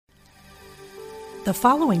The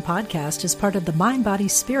following podcast is part of the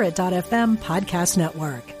MindBodySpirit.fm podcast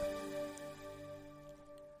network.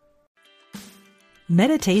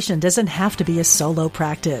 Meditation doesn't have to be a solo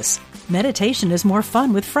practice. Meditation is more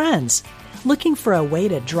fun with friends. Looking for a way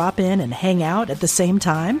to drop in and hang out at the same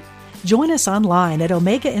time? Join us online at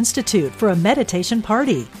Omega Institute for a meditation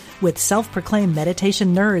party with self-proclaimed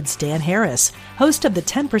meditation nerds Dan Harris, host of the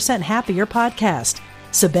 10% Happier podcast,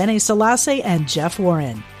 Sebene Selassie, and Jeff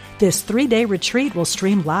Warren. This 3-day retreat will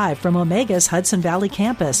stream live from Omega's Hudson Valley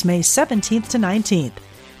campus May 17th to 19th.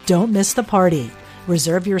 Don't miss the party.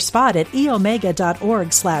 Reserve your spot at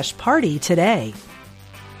eomega.org/party today.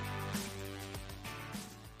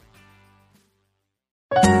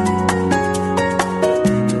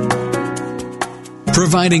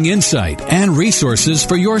 Providing insight and resources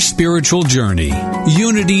for your spiritual journey.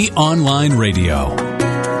 Unity Online Radio.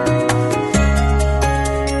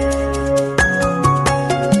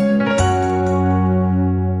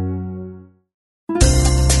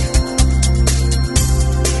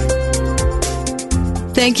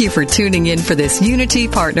 Thank you for tuning in for this Unity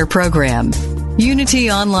Partner Program.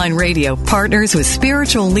 Unity Online Radio partners with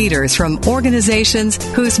spiritual leaders from organizations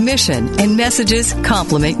whose mission and messages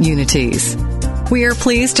complement Unity's. We are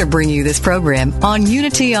pleased to bring you this program on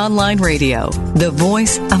Unity Online Radio, the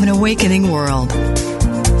voice of an awakening world.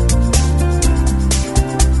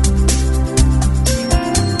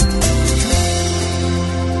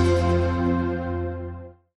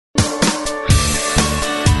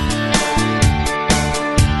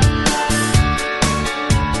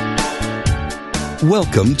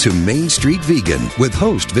 Welcome to Main Street Vegan with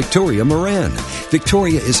host Victoria Moran.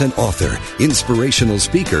 Victoria is an author, inspirational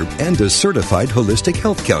speaker, and a certified holistic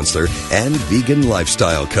health counselor and vegan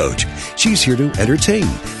lifestyle coach. She's here to entertain,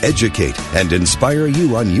 educate, and inspire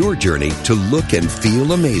you on your journey to look and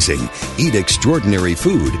feel amazing, eat extraordinary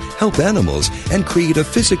food, help animals, and create a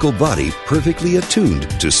physical body perfectly attuned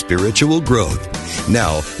to spiritual growth.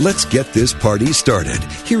 Now, let's get this party started.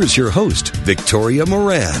 Here is your host, Victoria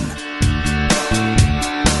Moran.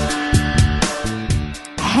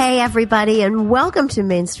 Hey, everybody, and welcome to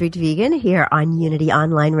Main Street Vegan here on Unity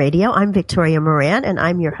Online Radio. I'm Victoria Moran, and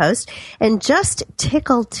I'm your host. And just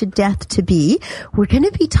tickled to death to be, we're going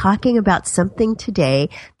to be talking about something today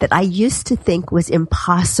that I used to think was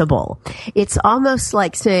impossible. It's almost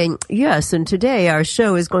like saying, yes, and today our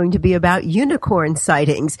show is going to be about unicorn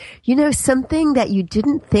sightings. You know, something that you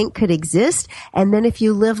didn't think could exist, and then if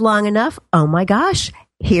you live long enough, oh my gosh,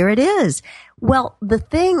 here it is. Well, the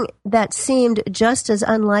thing that seemed just as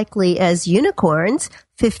unlikely as unicorns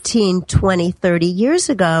 15, 20, 30 years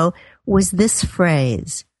ago was this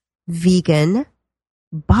phrase, vegan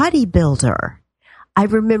bodybuilder. I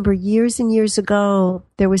remember years and years ago,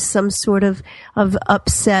 there was some sort of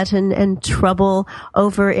upset and trouble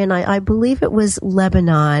over in, I believe it was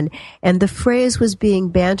Lebanon, and the phrase was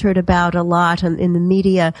being bantered about a lot in the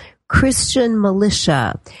media, Christian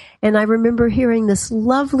militia. And I remember hearing this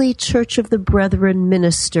lovely Church of the Brethren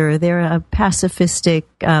minister. They're a pacifistic,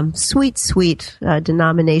 sweet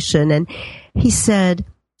denomination. And he said,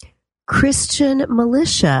 Christian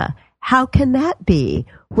militia, how can that be?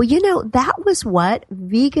 Well, you know, that was what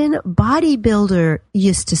vegan bodybuilder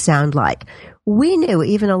used to sound like. We knew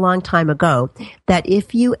even a long time ago that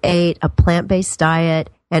if you ate a plant-based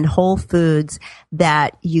diet and whole foods,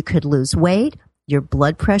 that you could lose weight, your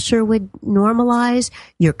blood pressure would normalize,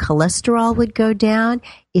 your cholesterol would go down.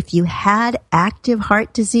 If you had active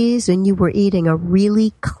heart disease and you were eating a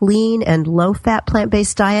really clean and low-fat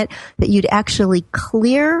plant-based diet, that you'd actually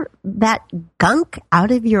clear that gunk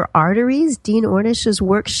out of your arteries. Dean Ornish's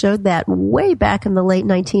work showed that way back in the late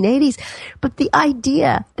 1980s. But the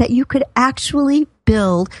idea that you could actually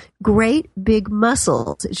build great big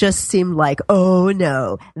muscles just seemed like, oh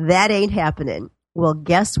no, that ain't happening. Well,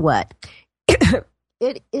 guess what?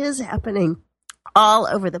 It is happening all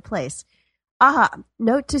over the place.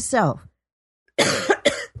 Note to self.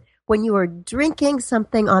 When you are drinking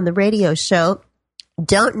something on the radio show,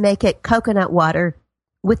 don't make it coconut water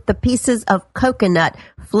with the pieces of coconut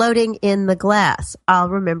floating in the glass. I'll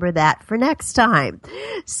remember that for next time.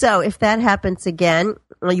 So if that happens again,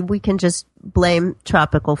 we can just blame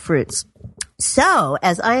tropical fruits. So,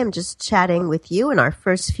 as I am just chatting with you in our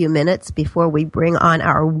first few minutes before we bring on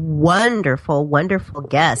our wonderful, wonderful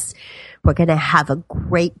guests, we're going to have a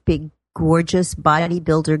great, big, gorgeous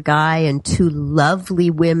bodybuilder guy and two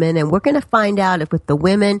lovely women. And we're going to find out if with the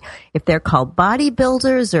women, if they're called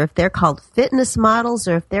bodybuilders or if they're called fitness models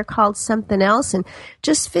or if they're called something else, and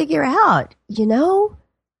just figure out, you know,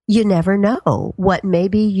 you never know what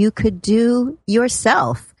maybe you could do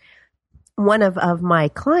yourself. one of my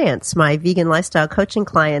clients, my vegan lifestyle coaching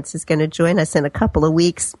clients, is going to join us in a couple of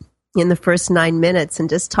weeks in the first 9 minutes and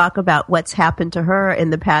just talk about what's happened to her in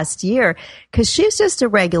the past year, because she's just a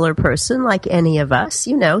regular person like any of us,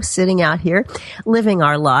 you know, sitting out here living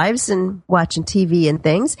our lives and watching TV and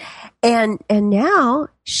things. And now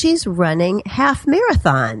she's running half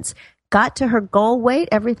marathons. Got to her goal weight.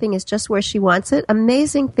 Everything is just where she wants it.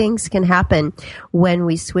 Amazing things can happen when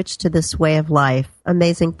we switch to this way of life.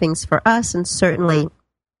 Amazing things for us, and certainly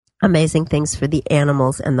amazing things for the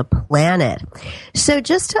animals and the planet. So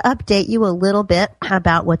just to update you a little bit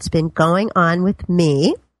about what's been going on with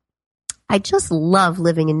me, I just love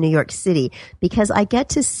living in New York City because I get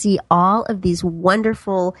to see all of these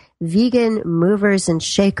wonderful vegan movers and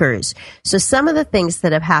shakers. So some of the things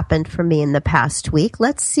that have happened for me in the past week,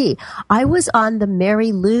 let's see. I was on the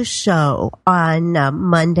Mary Lou show on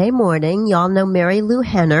Monday morning. Y'all know Mary Lou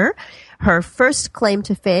Henner. Her first claim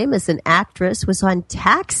to fame as an actress was on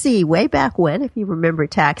Taxi way back when, if you remember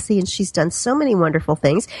Taxi, and she's done so many wonderful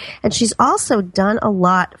things. And she's also done a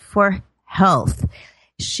lot for health.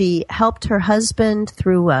 She helped her husband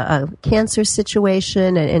through a cancer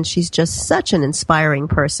situation, and she's just such an inspiring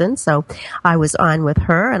person. So I was on with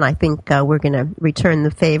her, and I think we're going to return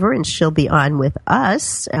the favor, and she'll be on with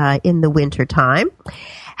us in the winter time.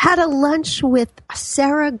 Had a lunch with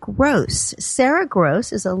Sarah Gross. Sarah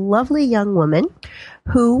Gross is a lovely young woman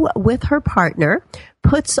who, with her partner,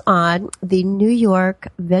 puts on the New York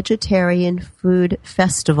Vegetarian Food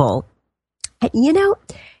Festival. And, you know,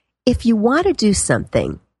 if you want to do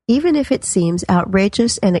something, even if it seems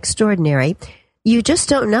outrageous and extraordinary, you just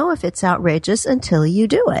don't know if it's outrageous until you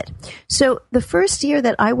do it. So the first year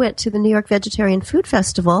that I went to the New York Vegetarian Food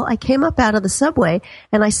Festival, I came up out of the subway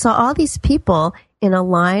and I saw all these people in a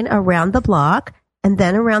line around the block, and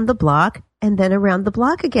then around the block, and then around the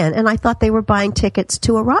block again. And I thought they were buying tickets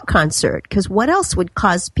to a rock concert, because what else would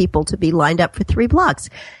cause people to be lined up for 3 blocks?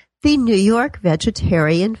 The New York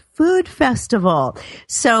Vegetarian Food Festival.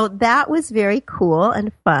 So that was very cool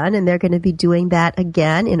and fun, and they're going to be doing that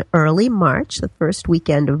again in early March, the first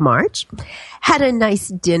weekend of March. Had a nice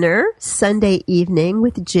dinner Sunday evening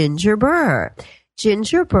with Ginger Burr.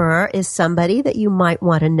 Ginger Burr is somebody that you might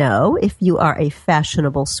want to know if you are a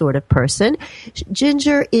fashionable sort of person.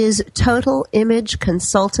 Ginger is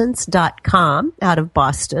TotalImageConsultants.com out of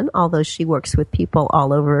Boston, although she works with people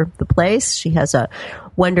all over the place. She has a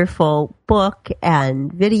wonderful book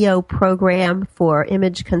and video program for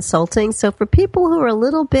image consulting. So for people who are a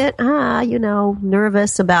little bit,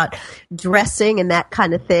 nervous about dressing and that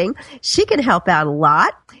kind of thing, she can help out a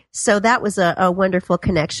lot. So that was a wonderful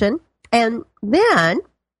connection. And then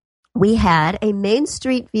we had a Main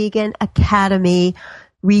Street Vegan Academy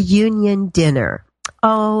reunion dinner.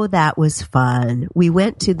 Oh, that was fun. We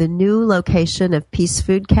went to the new location of Peace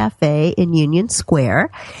Food Cafe in Union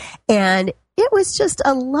Square, and it was just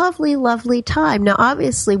a lovely, lovely time. Now,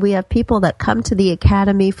 obviously, we have people that come to the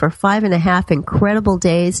Academy for 5.5 incredible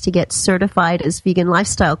days to get certified as vegan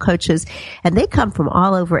lifestyle coaches, and they come from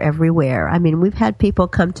all over everywhere. I mean, we've had people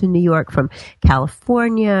come to New York from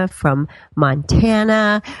California, from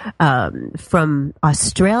Montana, from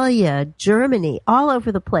Australia, Germany, all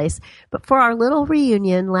over the place. But for our little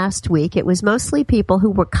reunion last week, it was mostly people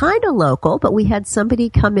who were kind of local, but we had somebody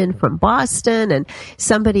come in from Boston, and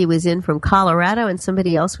somebody was in from Colorado, and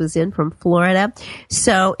somebody else was in from Florida.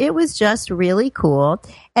 So it was just really cool.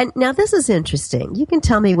 And now this is interesting. You can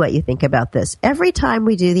tell me what you think about this. Every time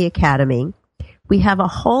we do the Academy, we have a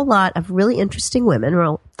whole lot of really interesting women.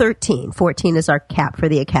 Well, 13. 14 is our cap for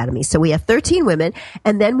the Academy. So we have 13 women,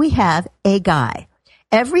 and then we have a guy.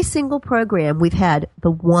 Every single program, we've had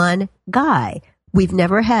the one guy. We've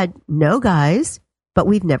never had no guys, but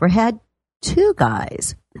we've never had 2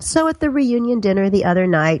 guys. So at the reunion dinner the other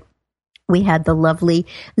night, we had the lovely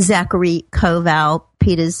Zachary Koval,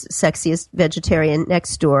 PETA's sexiest vegetarian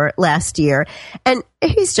next door last year. And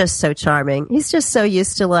he's just so charming. He's just so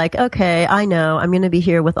used to okay, I know I'm going to be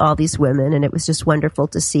here with all these women. And it was just wonderful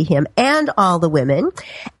to see him and all the women.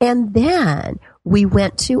 And then we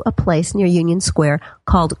went to a place near Union Square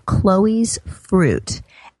called Chloe's Fruit.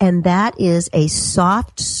 And that is a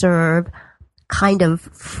soft serve kind of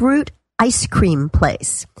fruit ice cream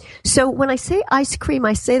place. So when I say ice cream,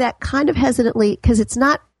 I say that kind of hesitantly because it's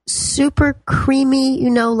not super creamy,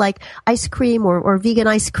 like ice cream or vegan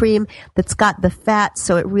ice cream that's got the fat.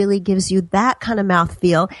 So it really gives you that kind of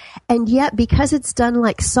mouthfeel. And yet, because it's done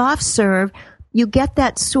like soft serve, you get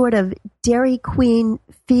that sort of Dairy Queen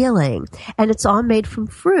feeling, and it's all made from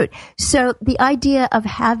fruit. So the idea of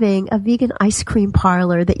having a vegan ice cream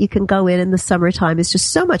parlor that you can go in the summertime is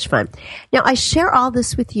just so much fun. Now, I share all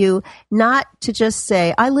this with you not to just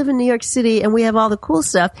say, I live in New York City and we have all the cool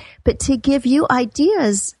stuff, but to give you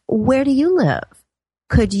ideas. Where do you live?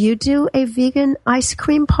 Could you do a vegan ice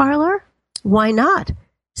cream parlor? Why not?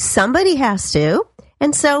 Somebody has to.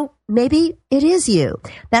 And so maybe it is you.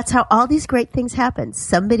 That's how all these great things happen.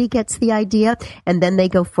 Somebody gets the idea and then they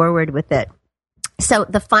go forward with it. So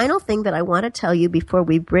the final thing that I want to tell you before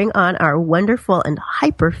we bring on our wonderful and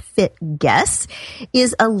hyper fit guests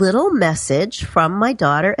is a little message from my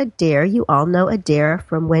daughter, Adair. You all know Adair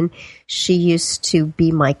from when she used to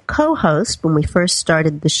be my co-host when we first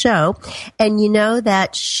started the show. And you know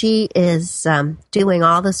that she is doing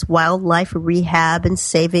all this wildlife rehab and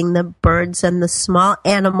saving the birds and the small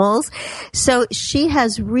animals. So she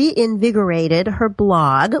has reinvigorated her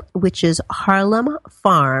blog, which is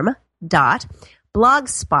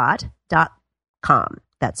harlemfarm.blogspot.com.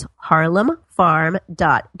 That's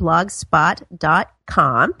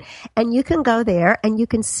harlemfarm.blogspot.com. And you can go there and you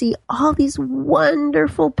can see all these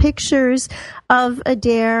wonderful pictures of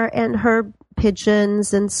Adair and her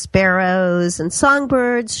pigeons and sparrows and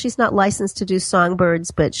songbirds. She's not licensed to do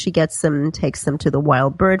songbirds, but she gets them and takes them to the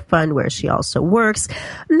Wild Bird Fund where she also works.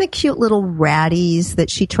 And the cute little ratties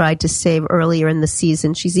that she tried to save earlier in the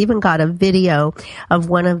season. She's even got a video of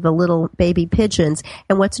one of the little baby pigeons.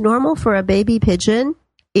 And what's normal for a baby pigeon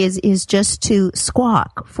is just to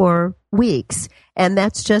squawk for weeks. And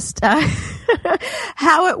that's just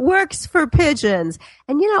how it works for pigeons.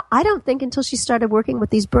 And, you know, I don't think until she started working with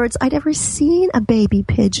these birds, I'd ever seen a baby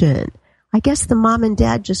pigeon. I guess the mom and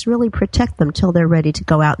dad just really protect them till they're ready to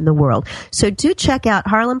go out in the world. So do check out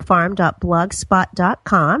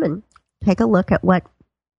harlemfarm.blogspot.com and take a look at what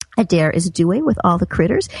Adair is doing with all the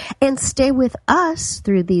critters, and stay with us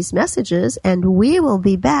through these messages, and we will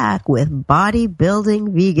be back with Bodybuilding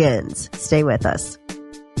Vegans. Stay with us.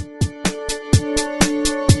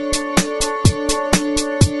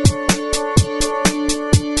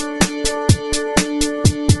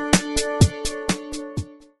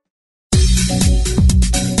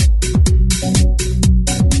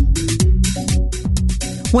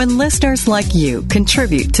 When listeners like you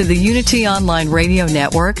contribute to the Unity Online Radio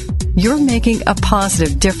Network, you're making a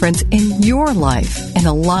positive difference in your life and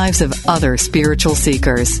the lives of other spiritual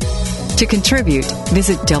seekers. To contribute,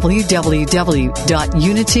 visit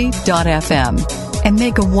www.unity.fm and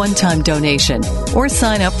make a one-time donation or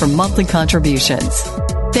sign up for monthly contributions.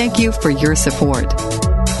 Thank you for your support.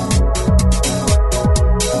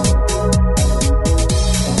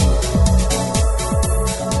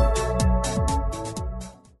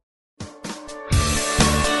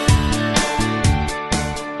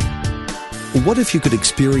 What if you could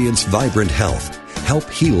experience vibrant health, help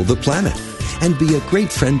heal the planet, and be a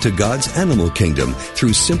great friend to God's animal kingdom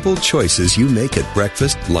through simple choices you make at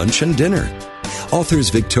breakfast, lunch, and dinner? Authors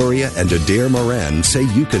Victoria and Adair Moran say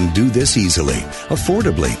you can do this easily,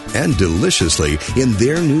 affordably, and deliciously in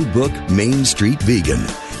their new book, Main Street Vegan.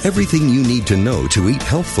 Everything you need to know to eat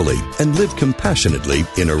healthfully and live compassionately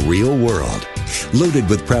in a real world. Loaded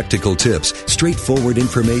with practical tips, straightforward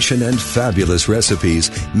information, and fabulous recipes,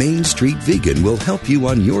 Main Street Vegan will help you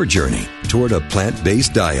on your journey toward a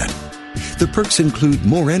plant-based diet. The perks include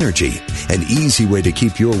more energy, an easy way to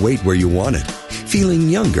keep your weight where you want it, feeling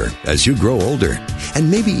younger as you grow older, and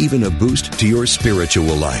maybe even a boost to your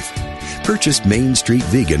spiritual life. Purchase Main Street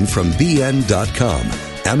Vegan from BN.com,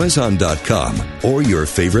 Amazon.com, or your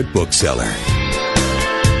favorite bookseller.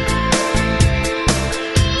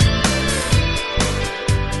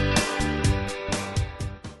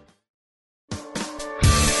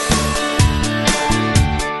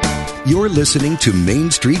 You're listening to Main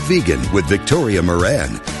Street Vegan with Victoria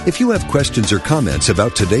Moran. If you have questions or comments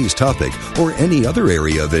about today's topic or any other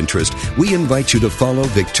area of interest, we invite you to follow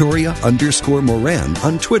Victoria_Moran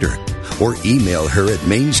on Twitter or email her at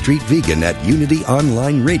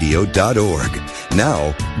mainstreetvegan@unityonlineradio.org.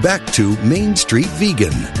 Now, back to Main Street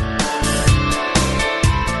Vegan.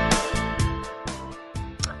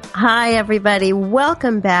 Hi, everybody.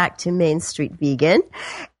 Welcome back to Main Street Vegan.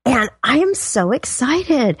 And I am so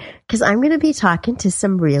excited because I'm going to be talking to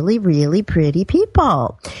some really, really pretty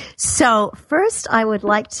people. So first, I would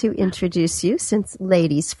like to introduce you, since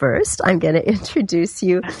ladies first, I'm going to introduce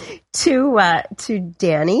you to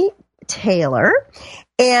Danny Taylor.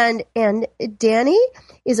 And Danny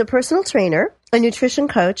is a personal trainer, a nutrition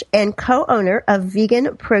coach, and co-owner of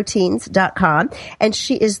veganproteins.com. And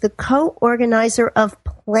she is the co-organizer of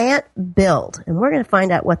Plant Build, and we're going to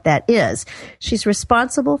find out what that is. She's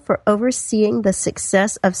responsible for overseeing the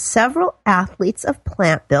success of several athletes of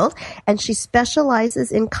Plant Build, and she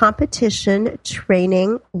specializes in competition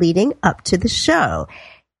training leading up to the show.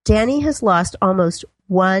 Dani has lost almost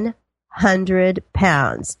 100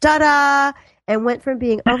 pounds. Ta-da! And went from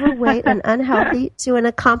being overweight and unhealthy to an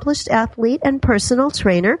accomplished athlete and personal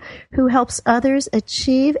trainer who helps others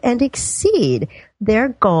achieve and exceed their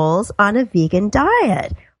goals on a vegan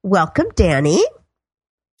diet. Welcome, Dani.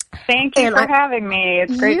 Thank you for having me.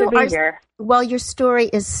 It's great to be here. Well, your story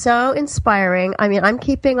is so inspiring. I mean, I'm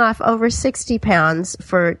keeping off over 60 pounds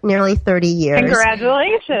for nearly 30 years.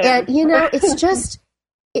 Congratulations. And, it's just...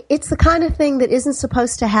 It's the kind of thing that isn't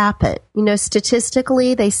supposed to happen.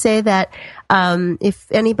 Statistically, they say that if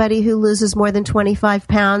anybody who loses more than 25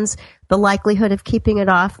 pounds, the likelihood of keeping it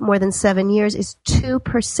off more than 7 years is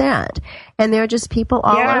 2%. And there are just people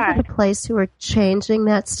all over the place who are changing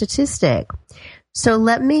that statistic. So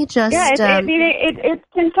let me just... Yeah, it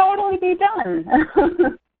can totally be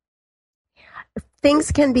done.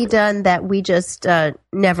 Things can be done that we just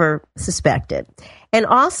never suspected. And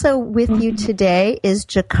also with you today is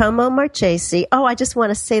Giacomo Marchesi. Oh, I just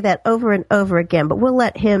want to say that over and over again, but we'll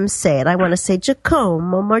let him say it. I want to say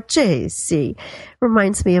Giacomo Marchesi.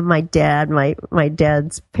 Reminds me of my dad. My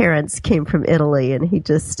dad's parents came from Italy, and he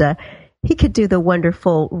just he could do the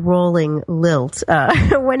wonderful rolling lilt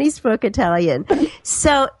when he spoke Italian.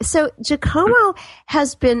 So Giacomo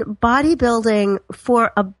has been bodybuilding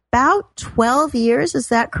for about 12 years. Is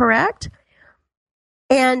that correct?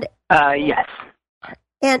 And yes.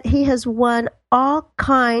 And he has won all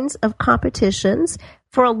kinds of competitions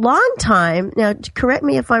for a long time. Now, correct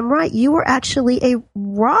me if I'm right, you were actually a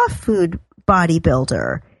raw food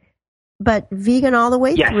bodybuilder, but vegan all the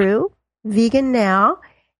way through, vegan now.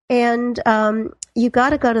 And you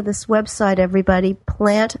got to go to this website, everybody,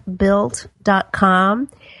 plantbuilt.com.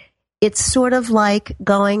 It's sort of like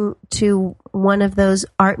going to one of those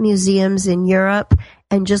art museums in Europe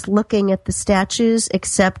and just looking at the statues,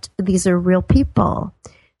 except these are real people.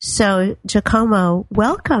 So, Giacomo,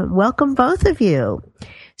 welcome. Welcome, both of you.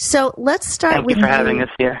 So let's start with you. Thank you for having us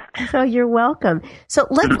here. Oh, you're welcome. So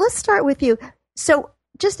let's start with you. So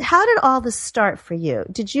just how did all this start for you?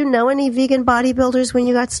 Did you know any vegan bodybuilders when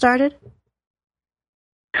you got started?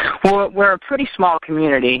 Well, we're a pretty small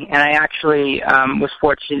community, and I actually was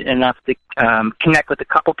fortunate enough to connect with a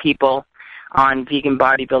couple people on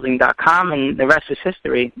veganbodybuilding.com, and the rest is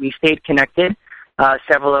history. We stayed connected.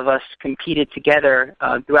 Several of us competed together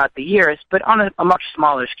throughout the years, but on a much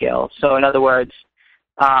smaller scale. So, in other words,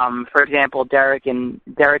 for example, Derek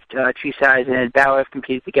Treesize and Ed Bauer have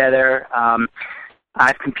competed together.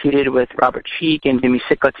 I've competed with Robert Cheek and Jimmy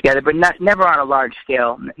Sicko together, but never on a large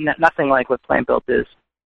scale. Nothing like what Plant Built is.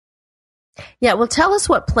 Yeah, well, tell us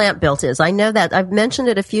what Plant Built is. I know that I've mentioned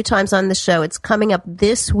it a few times on the show. It's coming up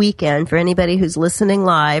this weekend for anybody who's listening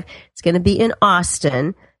live. It's going to be in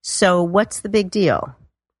Austin. So what's the big deal?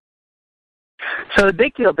 So the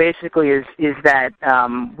big deal basically is that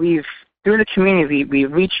we've, through the community, we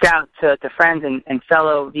reached out to friends and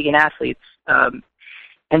fellow vegan athletes and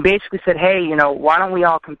basically said, hey, why don't we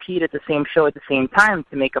all compete at the same show at the same time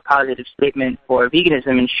to make a positive statement for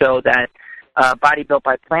veganism and show that body built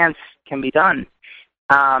by plants can be done.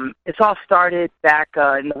 It's all started back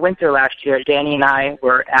in the winter last year. Dani and I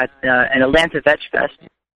were at an Atlanta Veg Fest,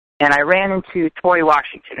 and I ran into Tori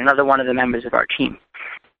Washington, another one of the members of our team.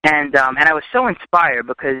 And I was so inspired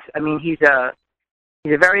because, he's a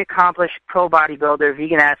very accomplished pro bodybuilder,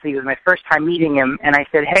 vegan athlete. It was my first time meeting him, and I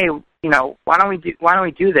said, hey, why don't we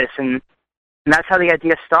do this? And that's how the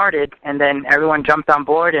idea started. And then everyone jumped on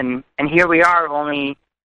board, and here we are, only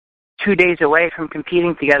 2 days away from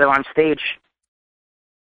competing together on stage.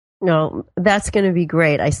 No, that's going to be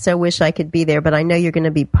great. I so wish I could be there, but I know you're going to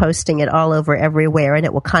be posting it all over everywhere, and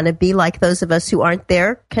it will kind of be like those of us who aren't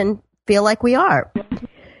there can feel like we are.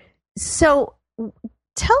 So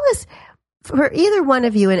tell us, for either one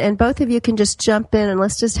of you, and both of you can just jump in and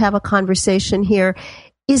let's just have a conversation here.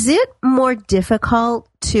 Is it more difficult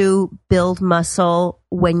to build muscle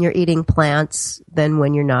when you're eating plants than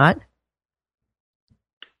when you're not?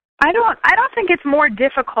 I don't think it's more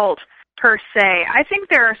difficult per se. I think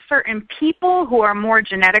there are certain people who are more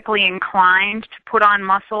genetically inclined to put on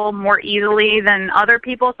muscle more easily than other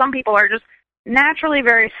people. Some people are just naturally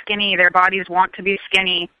very skinny. Their bodies want to be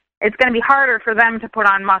skinny. It's going to be harder for them to put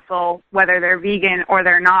on muscle whether they're vegan or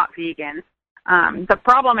they're not vegan. The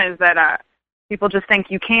problem is that people just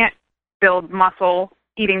think you can't build muscle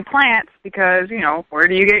eating plants because, where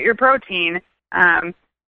do you get your protein? And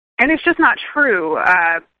it's just not true.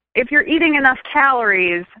 If you're eating enough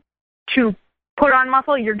calories to put on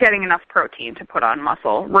muscle, you're getting enough protein to put on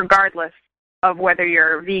muscle, regardless of whether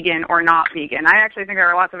you're vegan or not vegan. I actually think there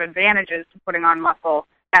are lots of advantages to putting on muscle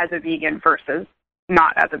as a vegan versus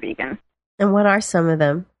not as a vegan. And what are some of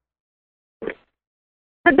them?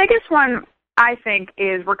 The biggest one, I think,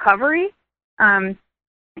 is recovery.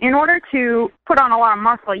 In order to put on a lot of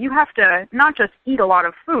muscle, you have to not just eat a lot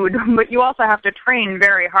of food, but you also have to train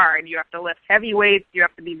very hard. You have to lift heavy weights. You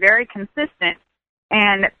have to be very consistent.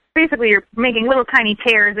 And basically, you're making little tiny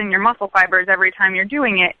tears in your muscle fibers every time you're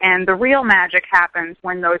doing it. And the real magic happens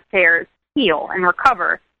when those tears heal and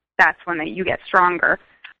recover. That's when you get stronger.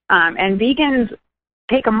 And vegans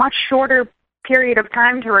take a much shorter period of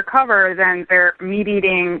time to recover than their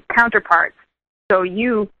meat-eating counterparts. So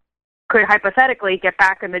you could hypothetically get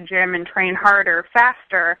back in the gym and train harder,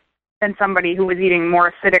 faster than somebody who was eating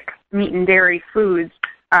more acidic meat and dairy foods,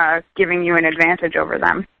 giving you an advantage over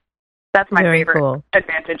them. That's my favorite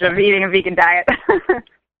advantage of eating a vegan diet.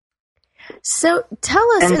 So tell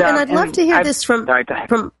us, and I'd love to hear this from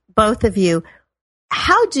both of you.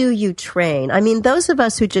 How do you train? I mean, those of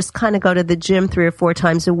us who just kind of go to the gym 3 or 4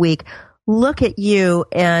 times a week, look at you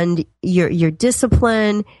and your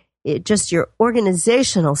discipline, just your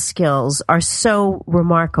organizational skills are so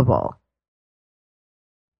remarkable.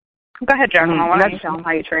 Go ahead, John. Why don't you tell them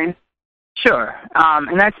how you train? Sure,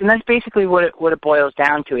 and that's basically what it boils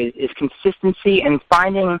down to is consistency and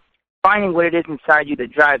finding what it is inside you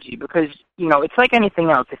that drives you. Because it's like anything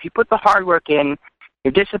else. If you put the hard work in,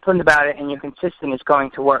 you're disciplined about it, and you're consistent, it's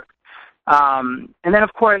going to work. And then,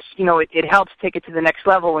 of course, it helps take it to the next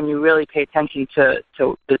level when you really pay attention to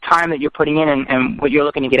the time that you're putting in and what you're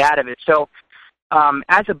looking to get out of it. So,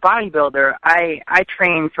 as a bodybuilder, I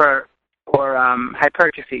train for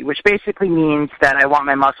hypertrophy, which basically means that I want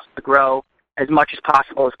my muscles to grow as much as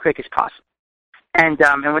possible, as quick as possible. And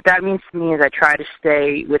what that means to me is I try to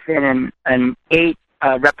stay within an 8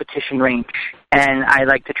 repetition range, and I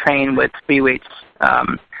like to train with free weights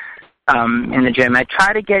in the gym. I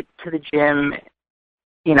try to get to the gym,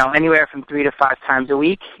 anywhere from 3 to 5 times a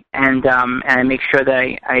week, and I make sure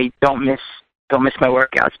that I don't miss my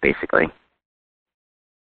workouts, basically.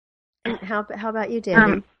 And how about you,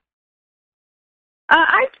 Danny?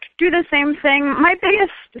 I do the same thing. My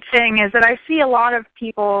biggest thing is that I see a lot of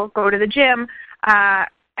people go to the gym,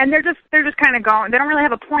 and they're just kind of going. They don't really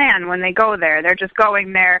have a plan when they go there. They're just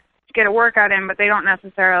going there to get a workout in, but they don't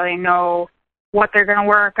necessarily know what they're going to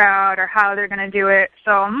work out or how they're going to do it.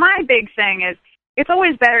 So my big thing is it's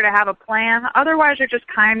always better to have a plan. Otherwise, you're just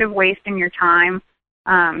kind of wasting your time.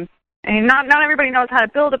 And not everybody knows how to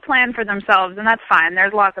build a plan for themselves, and that's fine.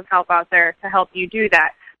 There's lots of help out there to help you do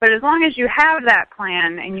that. But as long as you have that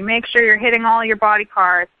plan and you make sure you're hitting all your body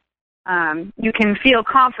parts, you can feel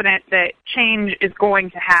confident that change is going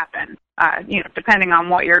to happen, depending on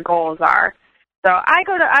what your goals are. So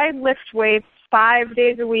I lift weights 5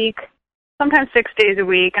 days a week, sometimes 6 days a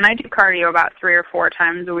week, and I do cardio about 3 or 4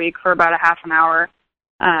 times a week for about a half an hour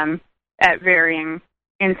at varying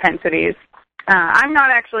intensities. I'm not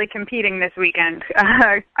actually competing this weekend.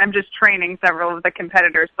 I'm just training several of the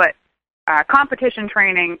competitors, but competition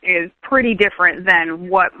training is pretty different than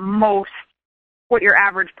what your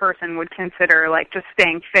average person would consider like just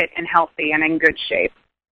staying fit and healthy and in good shape.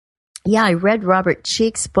 Yeah, I read Robert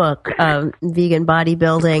Cheek's book, Vegan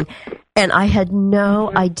Bodybuilding, and I had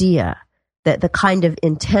no idea that the kind of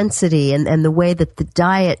intensity and the way that the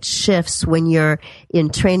diet shifts when you're in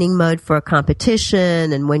training mode for a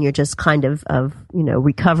competition and when you're just kind of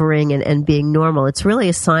recovering and being normal. It's really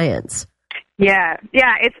a science. Yeah,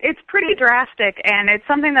 it's pretty drastic, and it's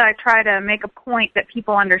something that I try to make a point that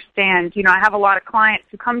people understand. I have a lot of clients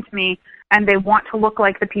who come to me, and they want to look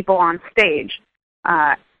like the people on stage.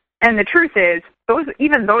 And the truth is,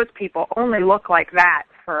 even those people only look like that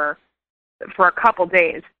for a couple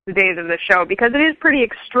days, the days of the show, because it is pretty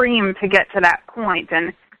extreme to get to that point,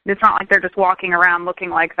 and it's not like they're just walking around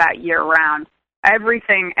looking like that year-round.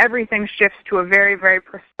 Everything shifts to a very, very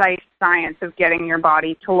precise science of getting your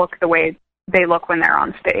body to look the way they look when they're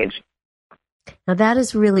on stage. Now that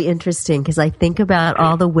is really interesting because I think about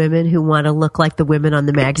all the women who want to look like the women on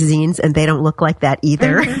the magazines, and they don't look like that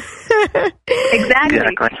either. Exactly.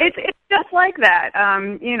 It's just like that.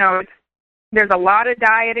 There's a lot of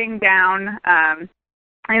dieting down, and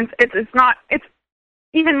it's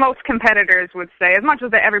even most competitors would say, as much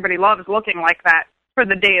as everybody loves looking like that for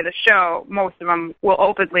the day of the show, most of them will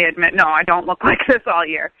openly admit, no, I don't look like this all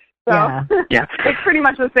year. So yeah. It's pretty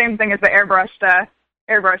much the same thing as the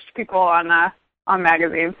airbrushed people on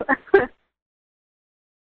magazines.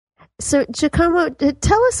 So, Giacomo,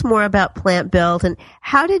 tell us more about Plant Built, and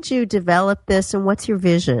how did you develop this, and what's your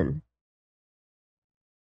vision?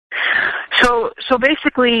 So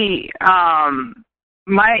basically,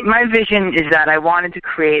 my vision is that I wanted to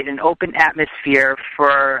create an open atmosphere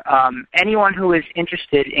for anyone who is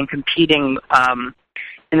interested in competing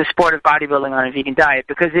in the sport of bodybuilding on a vegan diet,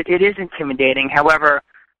 because it is intimidating. However,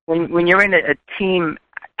 when you're in a team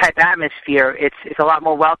type atmosphere, it's a lot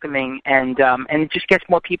more welcoming, and it just gets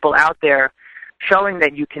more people out there showing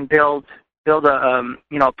that you can build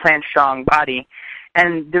a planned strong body.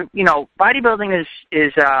 And bodybuilding is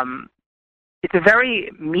it's a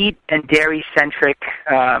very meat and dairy centric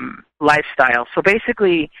lifestyle. So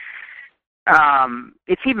basically,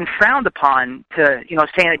 it's even frowned upon to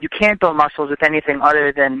saying that you can't build muscles with anything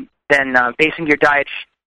other than basing your diet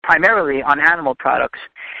primarily on animal products.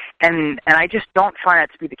 And I just don't find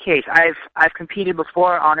that to be the case. I've competed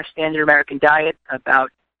before on a standard American diet about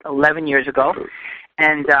 11 years ago,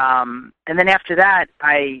 and then after that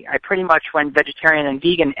I pretty much went vegetarian and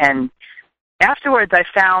vegan. And afterwards, I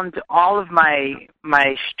found all of my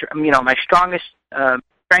strongest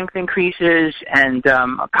strength increases and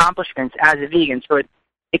accomplishments as a vegan. So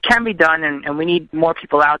it can be done, and we need more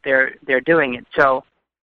people out there doing it. So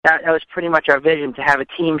that was pretty much our vision, to have a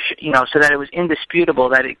team, so that it was indisputable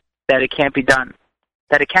that it can't be done,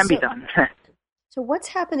 that it can be done. So what's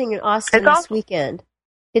happening in Austin this weekend?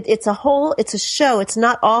 It's a show. It's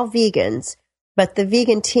not all vegans, but the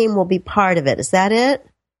vegan team will be part of it. Is that it?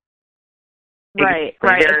 Right.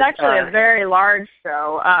 It's actually a very large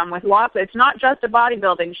show with lots. It's not just a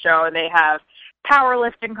bodybuilding show. They have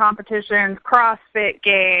powerlifting competitions, CrossFit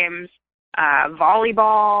games,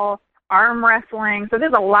 volleyball, arm wrestling. So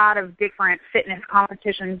there's a lot of different fitness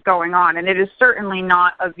competitions going on, and it is certainly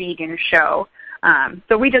not a vegan show.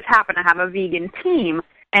 So we just happen to have a vegan team.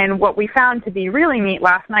 And what we found to be really neat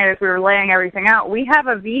last night as we were laying everything out, we have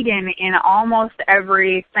a vegan in almost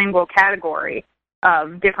every single category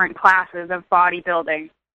of different classes of bodybuilding.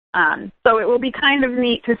 So it will be kind of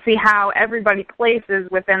neat to see how everybody places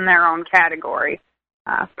within their own category.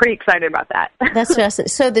 Pretty excited about that. That's fascinating.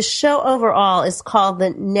 So the show overall is called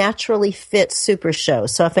the Naturally Fit Super Show.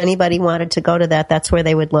 So if anybody wanted to go to that, that's where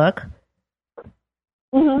they would look?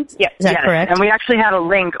 Mm-hmm. Yep. Is that correct? And we actually have a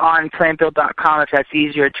link on plantbuild.com if that's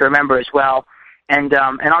easier to remember as well. And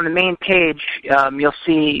on the main page, you'll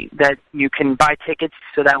see that you can buy tickets,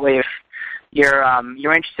 so that way if you're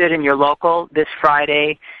interested and you're local, this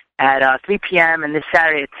Friday at 3 p.m. and this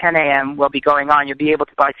Saturday at 10 a.m. we'll be going on. You'll be able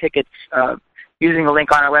to buy tickets using the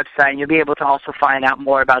link on our website, and you'll be able to also find out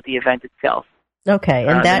more about the event itself. Okay,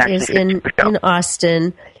 and that is in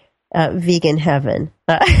Austin, Vegan Heaven.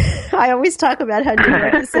 I always talk about how New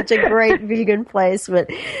York is such a great vegan place, but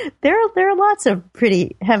there are lots of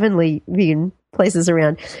pretty heavenly vegan places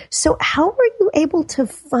around. So how were you able to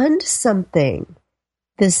fund something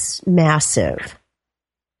this massive?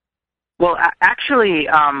 Well, actually,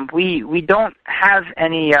 we don't have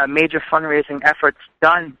any major fundraising efforts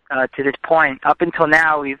done to this point. Up until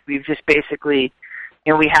now, we've just basically,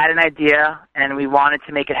 we had an idea and we wanted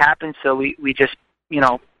to make it happen, so we just,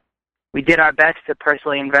 we did our best to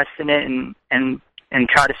personally invest in it and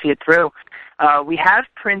try to see it through. We have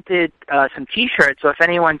printed some T-shirts, so if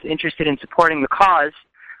anyone's interested in supporting the cause,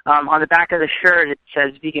 on the back of the shirt it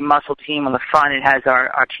says Vegan Muscle Team. On the front it has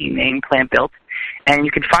our team name, Plant Built. And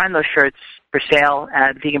you can find those shirts for sale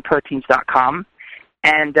at veganproteins.com.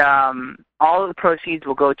 And all of the proceeds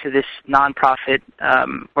will go to this nonprofit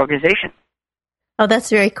organization. Oh,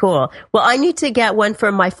 that's very cool. Well, I need to get one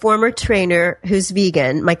from my former trainer who's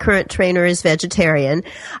vegan. My current trainer is vegetarian.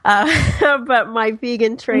 But my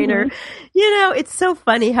vegan trainer, it's so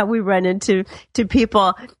funny how we run into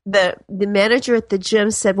people. The manager at the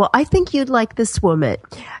gym said, well, I think you'd like this woman.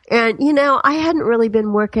 And, I hadn't really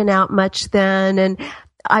been working out much then. And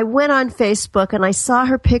I went on Facebook and I saw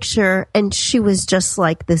her picture and she was just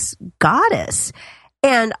like this goddess.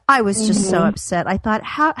 And I was just so upset. I thought,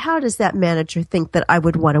 how does that manager think that I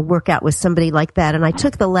would want to work out with somebody like that? And I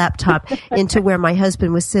took the laptop into where my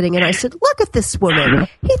husband was sitting and I said, look at this woman.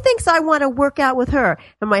 He thinks I want to work out with her.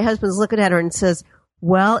 And my husband's looking at her and says,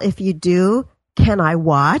 well, if you do, can I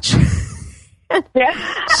watch? Yeah.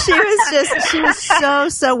 She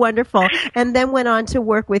was so wonderful. And then went on to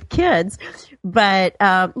work with kids. But,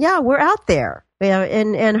 we're out there.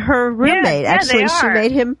 And her roommate, actually, she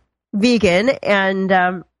made him vegan,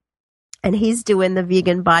 and he's doing the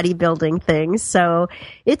vegan bodybuilding thing. So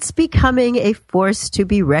it's becoming a force to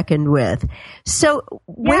be reckoned with. So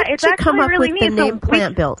where did you come up with the name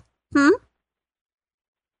Plant Built? Oh,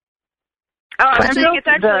 I think it's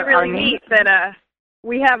actually really neat that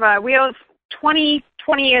we have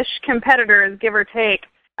 20-ish competitors, give or take,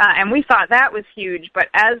 and we thought that was huge. But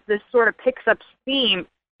as this sort of picks up steam,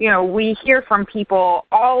 we hear from people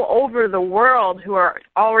all over the world who are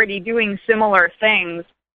already doing similar things,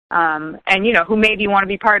 and, who maybe want to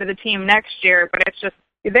be part of the team next year, but it's just,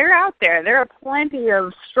 they're out there. There are plenty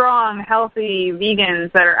of strong, healthy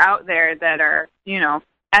vegans that are out there that are,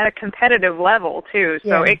 at a competitive level, too.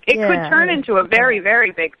 So it could turn into a very,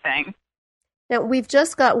 very big thing. Now, we've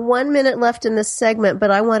just got 1 minute left in this segment,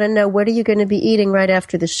 but I want to know, what are you going to be eating right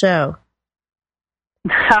after the show?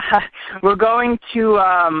 We're going to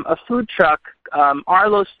a food truck,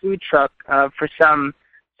 Arlo's food truck,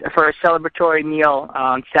 for a celebratory meal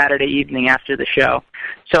on Saturday evening after the show.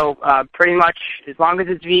 So pretty much, as long as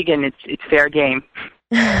it's vegan, it's fair game.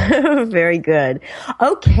 Very good.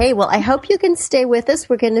 Okay, well, I hope you can stay with us.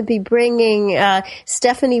 We're going to be bringing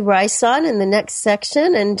Stephanie Rice on in the next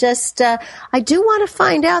section, and just I do want to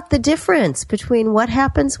find out the difference between what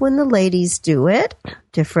happens when the ladies do it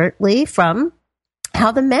differently from how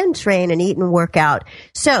the men train and eat and work out.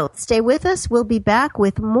 So stay with us. We'll be back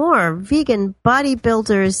with more vegan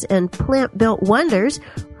bodybuilders and plant-built wonders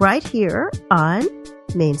right here on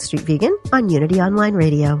Main Street Vegan on Unity Online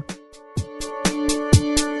Radio.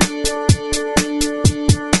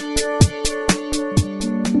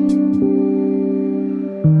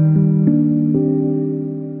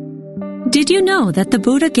 Did you know that the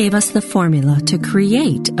Buddha gave us the formula to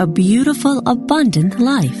create a beautiful, abundant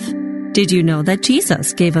life? Did you know that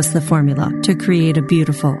Jesus gave us the formula to create a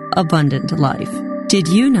beautiful, abundant life? Did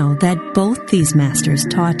you know that both these masters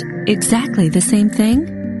taught exactly the same thing?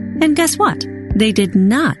 And guess what? They did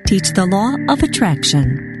not teach the law of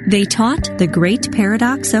attraction. They taught the great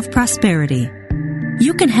paradox of prosperity.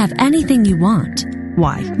 You can have anything you want.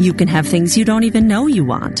 Why, you can have things you don't even know you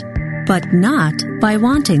want, but not by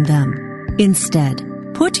wanting them. Instead,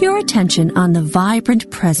 put your attention on the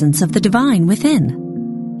vibrant presence of the divine within.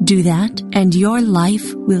 Do that, and your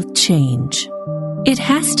life will change. It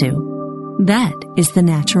has to. That is the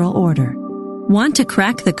natural order. Want to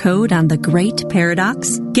crack the code on the great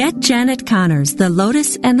paradox? Get Janet Connor's The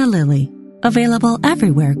Lotus and the Lily. Available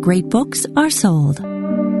everywhere great books are sold.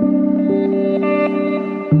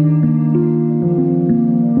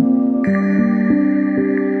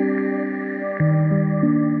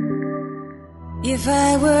 If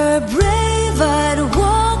I were brave, I'd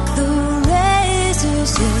walk the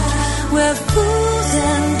razor's edge, where fools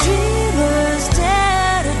and dreamers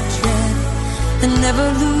dare to tread, and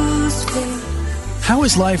never lose faith. How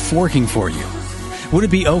is life working for you? Would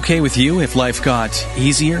it be okay with you if life got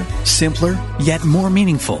easier, simpler, yet more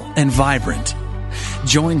meaningful and vibrant?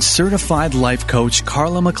 Join certified life coach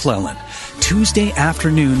Carla McClellan Tuesday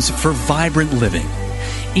afternoons for Vibrant Living.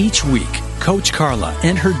 Each week, Coach Carla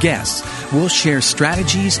and her guests will share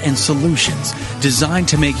strategies and solutions designed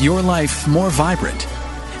to make your life more vibrant.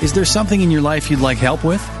 Is there something in your life you'd like help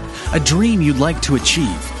with? A dream you'd like to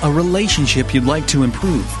achieve? A relationship you'd like to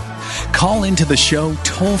improve? Call into the show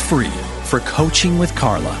toll-free for Coaching with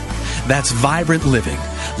Carla. That's Vibrant Living,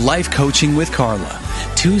 Life Coaching with Carla.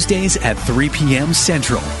 Tuesdays at 3 p.m.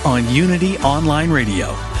 Central on Unity Online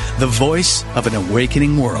Radio, the voice of an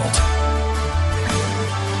awakening world.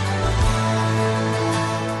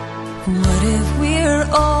 What if we're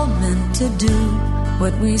all meant to do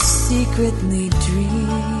what we secretly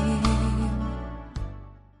dream?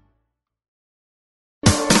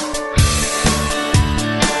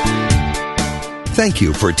 Thank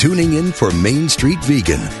you for tuning in for Main Street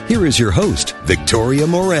Vegan. Here is your host, Victoria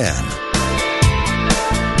Moran.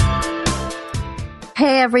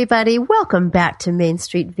 Hey everybody, welcome back to Main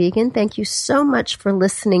Street Vegan. Thank you so much for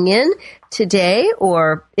listening in today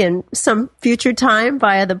or in some future time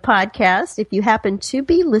via the podcast. If you happen to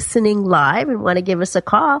be listening live and want to give us a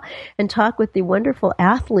call and talk with the wonderful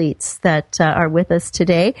athletes that are with us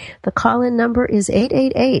today, the call-in number is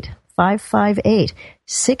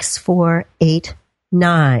 888-558-6489.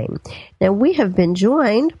 Now, we have been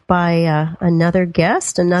joined by another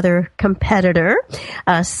guest, another competitor,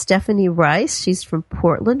 Stephanie Rice. She's from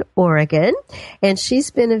Portland, Oregon, and she's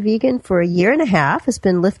been a vegan for 1.5 years, has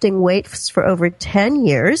been lifting weights for over 10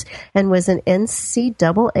 years, and was an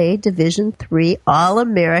NCAA Division III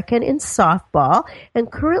All-American in softball, and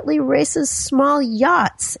currently races small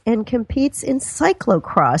yachts and competes in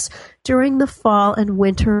cyclocross during the fall and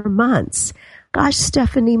winter months. Gosh,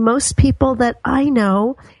 Stephanie, most people that I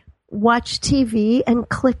know watch TV and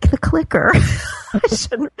click the clicker.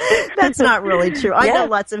 That's not really true. I know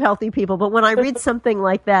lots of healthy people, but when I read something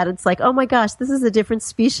like that, it's like, oh my gosh, this is a different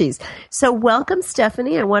species. So welcome,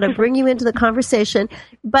 Stephanie. I want to bring you into the conversation.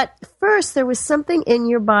 But first, there was something in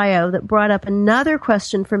your bio that brought up another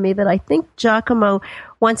question for me that I think Giacomo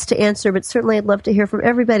wants to answer, but certainly I'd love to hear from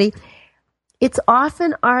everybody. it's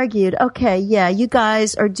often argued, okay, yeah, you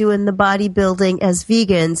guys are doing the bodybuilding as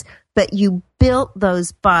vegans, but you built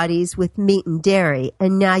those bodies with meat and dairy,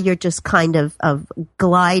 and now you're just kind of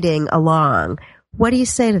gliding along. What do you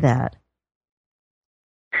say to that?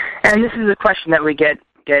 And this is a question that we get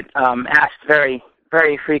asked very,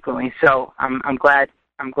 very frequently. So I'm glad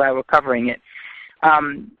we're covering it.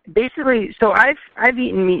 Basically, so I've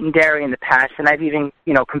eaten meat and dairy in the past, and I've even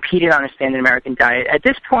competed on a standard American diet. At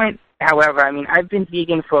this point, however, I mean, I've been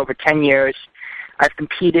vegan for over 10 years. I've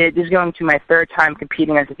competed. This is going to my third time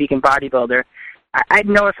competing as a vegan bodybuilder. I'd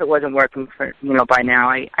know if it wasn't working for by now.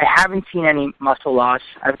 I haven't seen any muscle loss.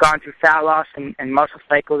 I've gone through fat loss and muscle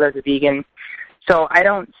cycles as a vegan, so I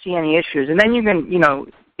don't see any issues. And then you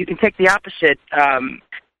can take the opposite.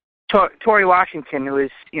 Tori Washington, who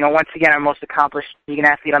is once again our most accomplished vegan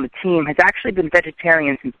athlete on the team, has actually been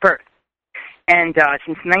vegetarian since birth, and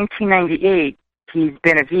since 1998 he's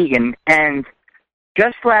been a vegan. And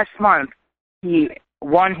just last month he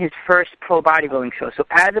won his first pro bodybuilding show. So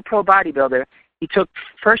as a pro bodybuilder, he took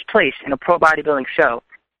first place in a pro bodybuilding show,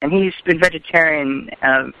 and he's been vegetarian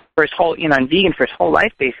for his whole, and vegan for his whole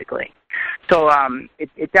life, basically. So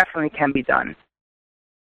it definitely can be done.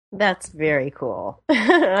 That's very cool.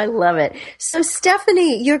 I love it. So,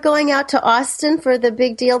 Stephanie, you're going out to Austin for the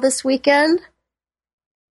big deal this weekend?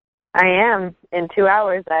 I am. In 2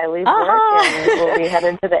 hours, I leave work, and we'll be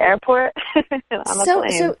headed to the airport on a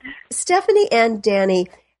plane. So, Stephanie and Danny,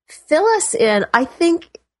 fill us in. I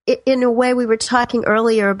think, in a way, we were talking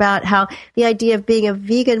earlier about how the idea of being a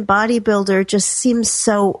vegan bodybuilder just seems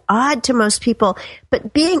so odd to most people,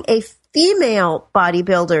 but being a female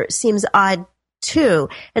bodybuilder seems odd too.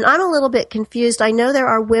 And I'm a little bit confused. I know there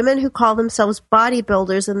are women who call themselves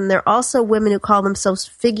bodybuilders, and there are also women who call themselves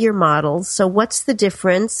figure models. So what's the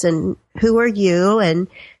difference, and who are you? And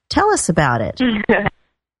tell us about it.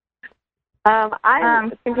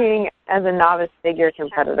 I'm competing as a novice figure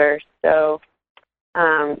competitor. So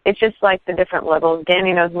it's just like the different levels.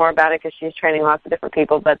 Danny knows more about it because she's training lots of different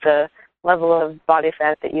people, but the level of body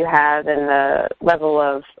fat that you have and the level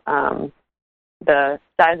of the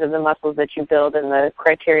size of the muscles that you build and the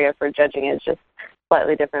criteria for judging is just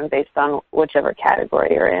slightly different based on whichever category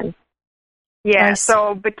you're in. Yeah,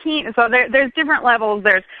 so bikini. So there's different levels.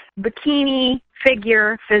 There's bikini,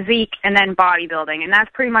 figure, physique, and then bodybuilding, and that's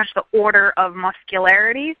pretty much the order of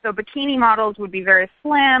muscularity. So bikini models would be very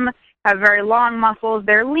slim, have very long muscles.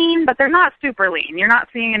 They're lean, but they're not super lean. You're not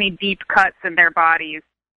seeing any deep cuts in their bodies,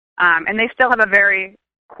 and they still have a very,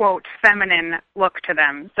 quote, feminine look to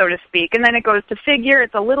them, so to speak. And then it goes to figure.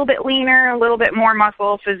 It's a little bit leaner, a little bit more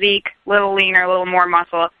muscle. Physique, a little leaner, a little more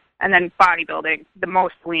muscle. And then bodybuilding, the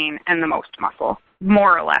most lean and the most muscle,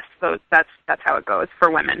 more or less. So that's how it goes for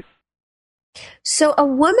women. So a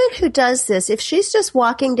woman who does this, if she's just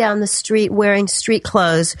walking down the street wearing street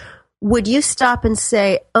clothes, would you stop and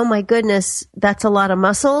say, oh my goodness, that's a lot of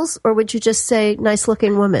muscles? Or would you just say, nice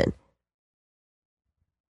looking woman?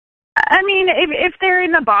 I mean, if they're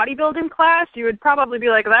in the bodybuilding class, you would probably be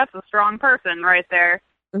like, that's a strong person right there.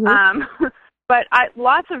 Mm-hmm. But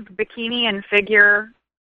lots of bikini and figure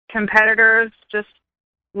competitors just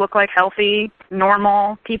look like healthy,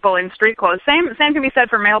 normal people in street clothes. Same can be said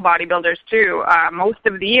for male bodybuilders, too. Most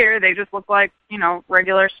of the year, they just look like,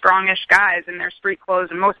 regular, strongish guys in their street clothes,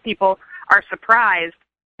 and most people are surprised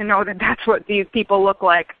to know that that's what these people look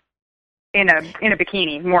like in a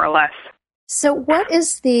bikini, more or less. So what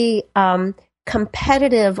is the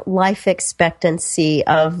competitive life expectancy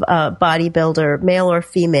of a bodybuilder, male or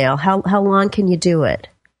female? How long can you do it?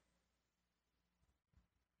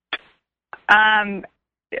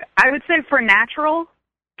 I would say for natural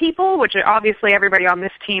people, which obviously everybody on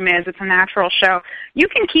this team is, it's a natural show, you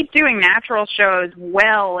can keep doing natural shows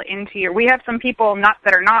well into your... We have some people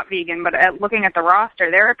that are not vegan, but looking at the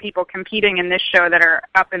roster, there are people competing in this show that are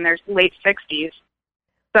up in their late 60s.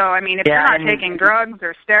 So, I mean, if you're not taking drugs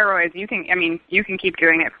or steroids, you can keep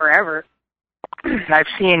doing it forever. I've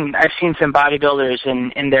seen some bodybuilders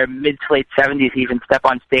in their mid to late 70s even step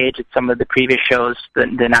on stage at some of the previous shows, the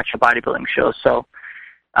natural bodybuilding shows. So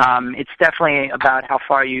it's definitely about how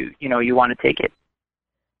far you want to take it.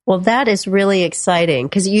 Well, that is really exciting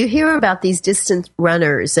because you hear about these distance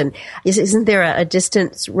runners, and isn't there a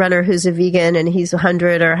distance runner who's a vegan and he's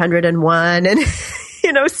 100 or 101 and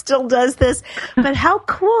still does this? But how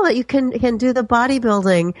cool that you can do the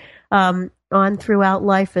bodybuilding on throughout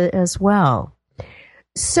life as well.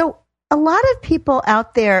 So a lot of people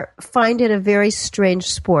out there find it a very strange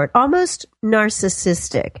sport, almost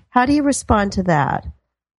narcissistic. How do you respond to that?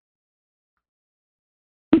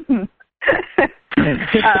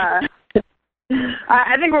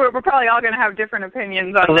 I think we're probably all going to have different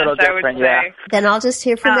opinions on this, I would say. Yeah. Then I'll just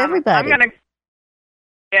hear from everybody. I'm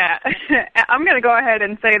going to go ahead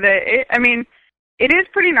and say that, it is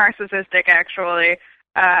pretty narcissistic, actually.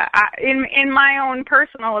 In my own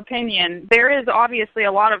personal opinion, there is obviously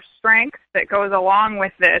a lot of strength that goes along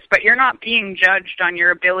with this, but you're not being judged on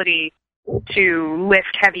your ability to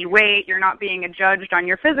lift heavy weight. You're not being judged on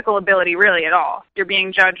your physical ability really at all. You're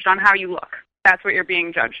being judged on how you look. That's what you're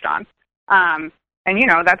being judged on. And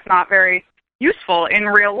that's not very useful in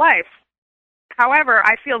real life. However,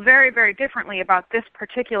 I feel very, very differently about this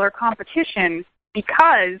particular competition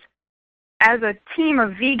because as a team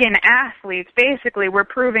of vegan athletes, basically we're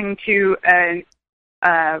proving to a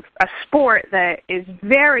sport that is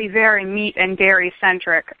very, very meat and dairy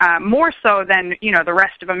centric, more so than the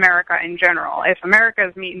rest of America in general. If America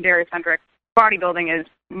is meat and dairy centric, bodybuilding is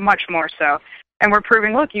much more so. And we're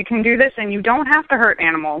proving, look, you can do this, and you don't have to hurt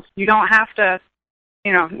animals. You don't have to,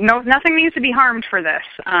 nothing needs to be harmed for this.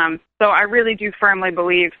 So I really do firmly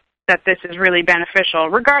believe that this is really beneficial,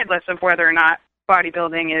 regardless of whether or not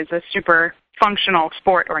bodybuilding is a super functional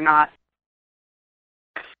sport or not.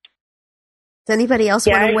 Does anybody else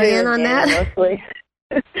want to weigh in on that? Mostly.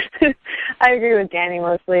 I agree with Danny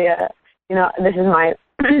mostly. This is my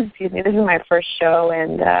this is my first show,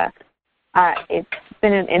 and it's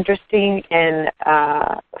been an interesting and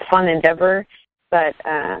fun endeavor, but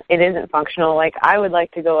it isn't functional. Like, I would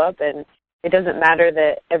like to go up, and it doesn't matter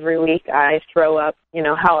that every week I throw up,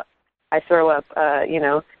 how I throw up,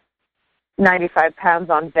 95 pounds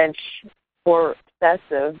on bench 4 sets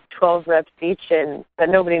of 12 reps each, but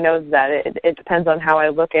nobody knows that. It depends on how I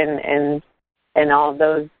look and all of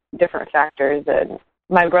those different factors. And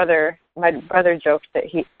my brother joked that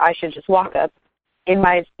I should just walk up in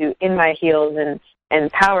my suit, in my heels,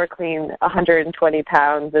 and power clean 120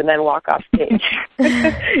 pounds and then walk off stage.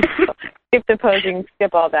 Skip the posing,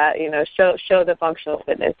 skip all that, show the functional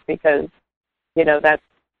fitness, because,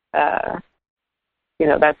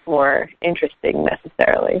 that's more interesting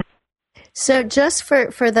necessarily. So just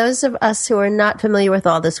for those of us who are not familiar with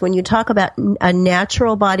all this, when you talk about a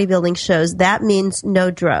natural bodybuilding shows, that means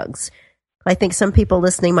no drugs. I think some people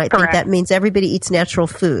listening might think that means everybody eats natural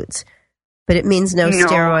foods, but it means no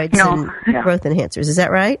steroids and growth enhancers. Is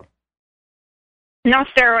that right? No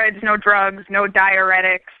steroids, no drugs, no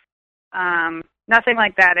diuretics, nothing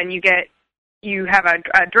like that. And you have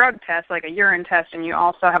a drug test, like a urine test, and you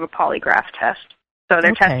also have a polygraph test. So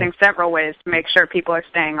they're testing several ways to make sure people are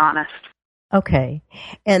staying honest. Okay.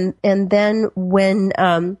 And then when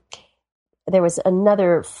there was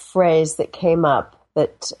another phrase that came up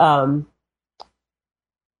that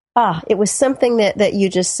it was something that you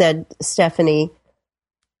just said, Stephanie.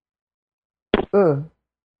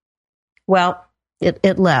 Well,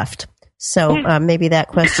 it left. So maybe that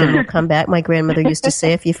question will come back. My grandmother used to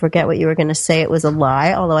say, if you forget what you were going to say, it was a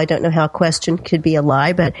lie, although I don't know how a question could be a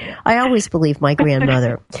lie, but I always believe my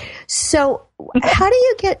grandmother. So how do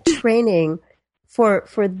you get training for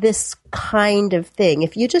this kind of thing?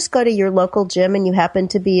 If you just go to your local gym and you happen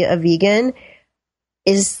to be a vegan,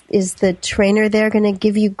 is the trainer there going to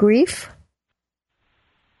give you grief?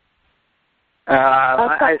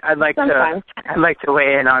 I'd like to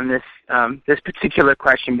weigh in on this particular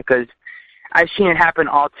question, because I've seen it happen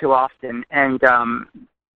all too often, and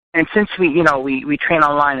since we train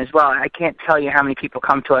online as well, I can't tell you how many people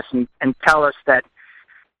come to us and tell us that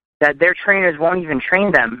their trainers won't even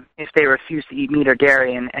train them if they refuse to eat meat or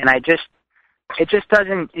dairy, and it just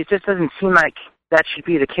doesn't seem like that should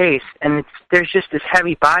be the case, and there's just this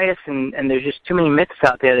heavy bias, and there's just too many myths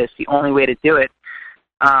out there that's the only way to do it,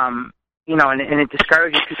 and it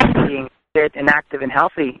discourages people from being fit and active and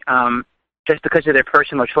healthy, just because of their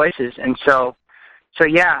personal choices. And so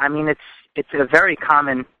yeah, I mean, it's a very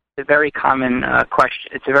common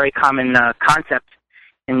question. It's a very common concept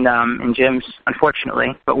in gyms,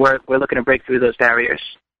 unfortunately. But we're looking to break through those barriers.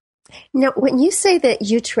 Now, when you say that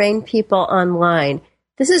you train people online,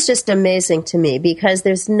 this is just amazing to me, because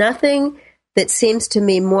there's nothing that seems to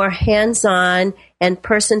me more hands-on and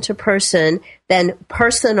person-to-person than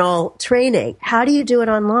personal training. How do you do it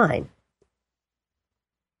online?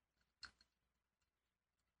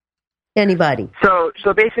 Anybody? So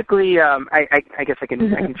basically, I guess I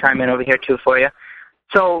can chime in over here too for you.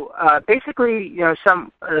 So basically,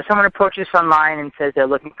 someone approaches online and says they're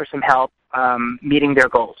looking for some help meeting their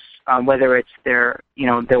goals, whether it's their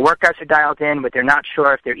workouts are dialed in, but they're not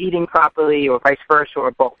sure if they're eating properly, or vice versa,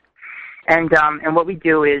 or both. And what we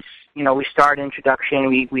do is, we start an introduction.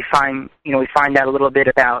 We find out a little bit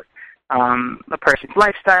about a person's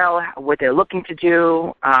lifestyle, what they're looking to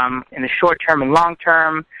do in the short term and long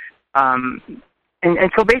term.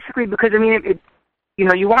 And so basically, because, I mean,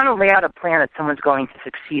 you want to lay out a plan that someone's going to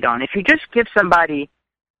succeed on. If you just give somebody,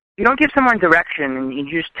 you don't give someone direction and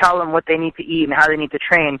you just tell them what they need to eat and how they need to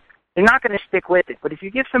train, they're not going to stick with it. But if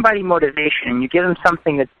you give somebody motivation and you give them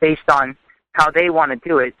something that's based on how they want to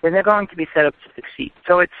do it, then they're going to be set up to succeed.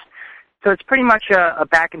 So it's pretty much a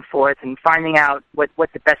back and forth and finding out what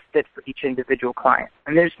the best fit for each individual client.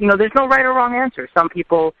 And there's no right or wrong answer. Some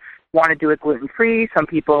people want to do it gluten-free. Some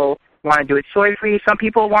people want to do it soy-free. Some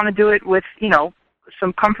people want to do it with,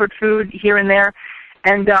 some comfort food here and there.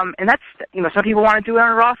 And that's, some people want to do it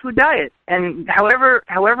on a raw food diet. And however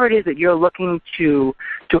it is that you're looking to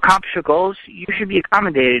accomplish your goals, you should be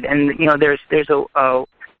accommodated. And, there's a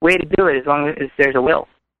way to do it as long as there's a will.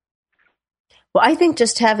 Well, I think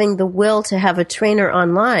just having the will to have a trainer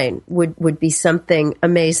online would be something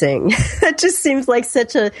amazing. That just seems like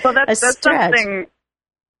such a that's stretch. Something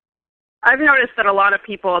I've noticed that a lot of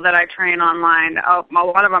people that I train online, a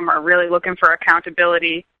lot of them are really looking for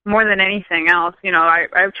accountability more than anything else.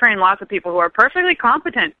 I've trained lots of people who are perfectly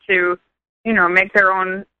competent to, make their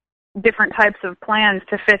own different types of plans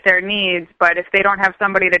to fit their needs, but if they don't have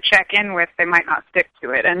somebody to check in with, they might not stick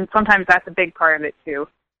to it. And sometimes that's a big part of it too.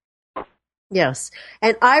 Yes.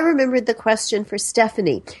 And I remembered the question for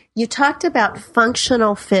Stephanie. You talked about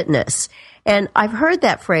functional fitness. And I've heard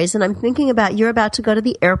that phrase, and I'm thinking about you're about to go to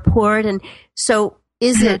the airport. And so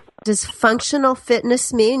does functional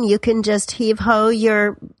fitness mean you can just heave-ho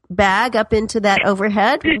your bag up into that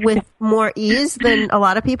overhead with more ease than a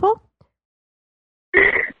lot of people?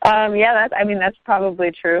 Yeah, that's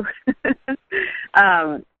probably true.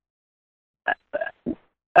 I'm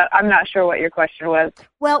not sure what your question was.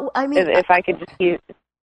 Well, I mean, if I could just use.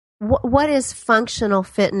 What is functional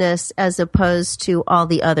fitness as opposed to all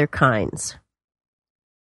the other kinds?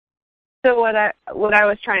 So what I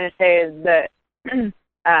was trying to say is that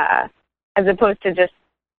as opposed to just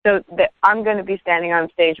so that I'm going to be standing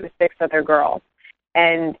on stage with 6 other girls,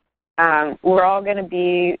 and we're all going to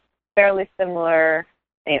be fairly similar.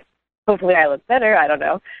 Hopefully, I look better. I don't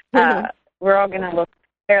know. We're all going to look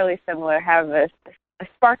fairly similar. Have a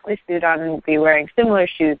sparkly suit on, and be wearing similar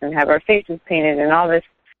shoes, and have our faces painted, and all this.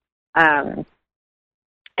 And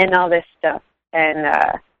all this stuff, and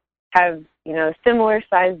have similar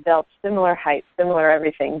size belts, similar height, similar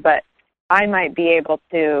everything. But I might be able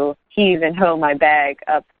to heave and hoe my bag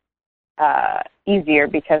up easier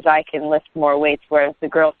because I can lift more weights, whereas the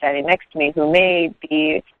girl standing next to me, who may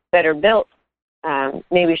be better built,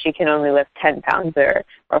 maybe she can only lift 10 pounds or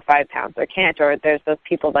 5 pounds or can't. Or there's those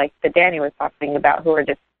people like that Danny was talking about who are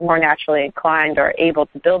just more naturally inclined or able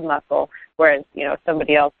to build muscle, whereas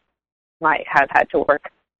somebody else might have had to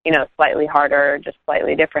work, slightly harder or just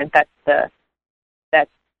slightly different. That's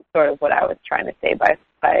sort of what I was trying to say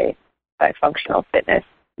by functional fitness.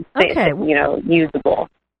 Okay. Usable.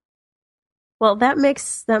 Well, that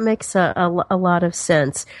makes a lot of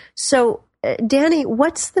sense. So, Danny,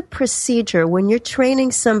 what's the procedure when you're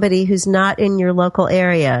training somebody who's not in your local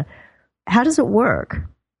area? How does it work?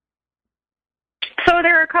 So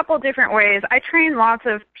there are a couple different ways. I train lots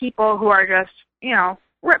of people who are just,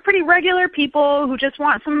 pretty regular people who just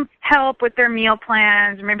want some help with their meal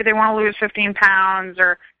plans, or maybe they want to lose 15 pounds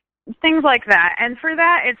or things like that. And for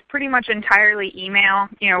that, it's pretty much entirely email.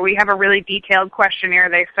 We have a really detailed questionnaire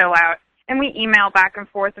they fill out, and we email back and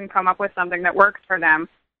forth and come up with something that works for them.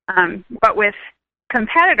 But with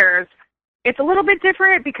competitors, it's a little bit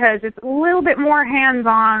different because it's a little bit more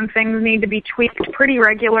hands-on. Things need to be tweaked pretty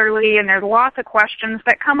regularly, and there's lots of questions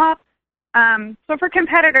that come up. So for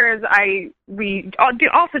competitors, we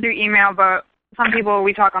also do email, but some people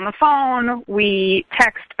we talk on the phone, we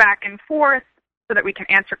text back and forth so that we can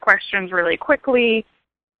answer questions really quickly,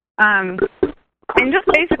 and just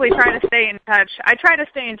basically try to stay in touch. I try to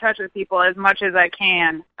stay in touch with people as much as I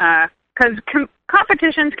can, because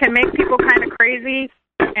competitions can make people kind of crazy,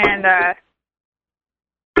 and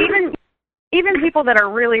even people that are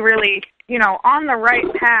really, really, on the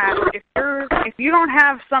right path, if you don't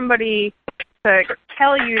have somebody to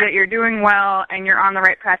tell you that you're doing well and you're on the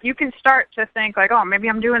right path, you can start to think like, oh, maybe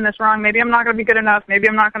I'm doing this wrong, maybe I'm not going to be good enough, maybe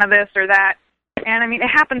I'm not going to this or that. And, it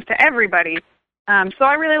happens to everybody. So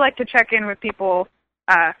I really like to check in with people,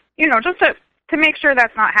 just to make sure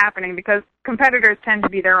that's not happening, because competitors tend to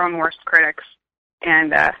be their own worst critics.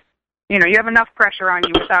 And, you have enough pressure on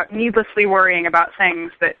you without needlessly worrying about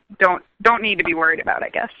things that don't need to be worried about, I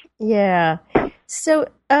guess. Yeah. So,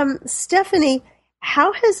 Stephanie,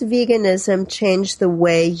 how has veganism changed the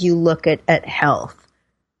way you look at health?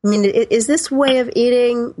 Is this way of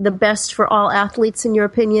eating the best for all athletes, in your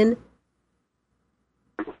opinion?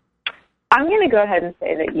 I'm going to go ahead and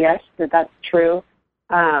say that yes, that's true.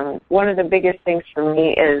 one of the biggest things for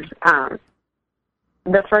me is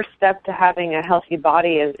the first step to having a healthy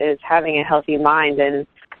body is having a healthy mind and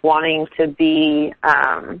wanting to be,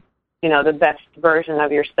 the best version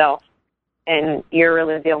of yourself. And you're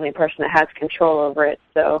really the only person that has control over it.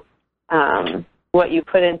 So what you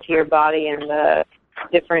put into your body and the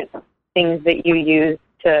different things that you use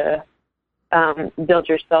to build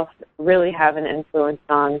yourself really have an influence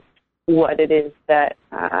on what it is that,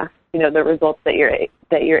 the results that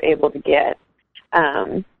you're able to get.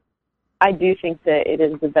 I do think that it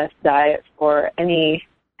is the best diet for any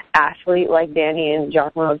athlete, like Danny and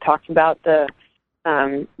Giacomo have talked about, the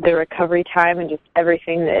recovery time and just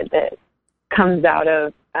everything that comes out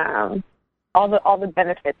of all the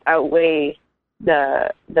benefits outweigh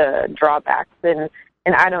the drawbacks, and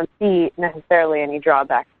I don't see necessarily any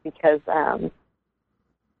drawbacks because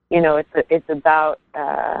it's about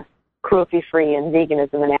cruelty-free and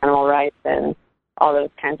veganism and animal rights and all those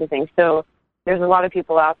kinds of things. So there's a lot of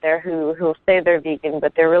people out there who say they're vegan,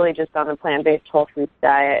 but they're really just on a plant-based whole foods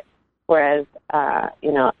diet. Whereas,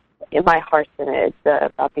 in my heart's in it,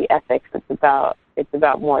 it's about the ethics. It's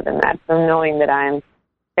about more than that. So knowing that I'm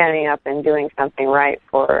standing up and doing something right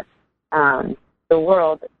for the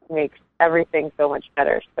world makes everything so much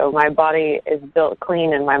better. So my body is built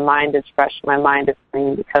clean and my mind is fresh. My mind is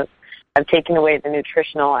clean because I've taken away the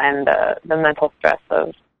nutritional and the mental stress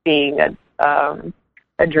of being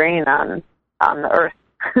a drain on the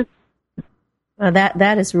earth. Well,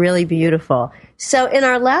 that is really beautiful. So in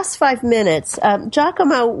our last 5 minutes,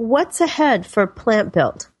 Giacomo, what's ahead for Plant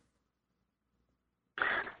Built?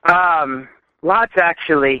 Lots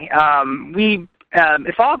actually. We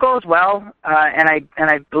if all goes well, and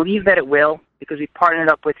I believe that it will, because we've partnered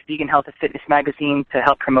up with Vegan Health and Fitness magazine to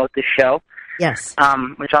help promote this show. Yes.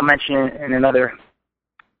 Which I'll mention in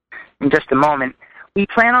just a moment. We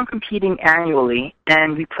plan on competing annually,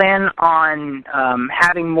 and we plan on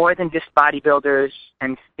having more than just bodybuilders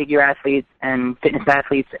and figure athletes and fitness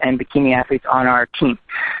athletes and bikini athletes on our team.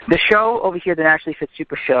 The show over here, the Naturally Fit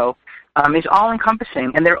Super Show, is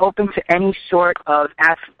all-encompassing, and they're open to any sort of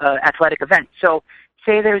athletic event. So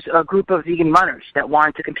say there's a group of vegan runners that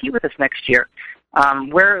want to compete with us next year.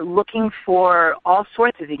 We're looking for all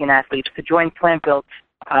sorts of vegan athletes to join Plant Built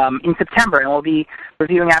in September, and we'll be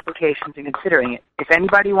reviewing applications and considering it. If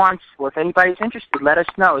anybody wants, or if anybody's interested, let us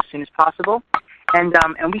know as soon as possible. And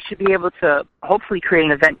we should be able to hopefully create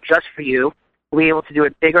an event just for you. We'll be able to do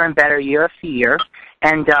it bigger and better year after year.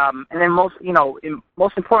 And then most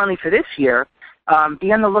importantly for this year,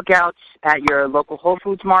 be on the lookout at your local Whole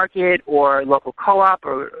Foods market or local co-op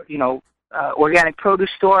or organic produce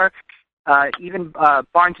store, even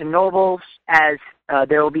Barnes and Nobles, as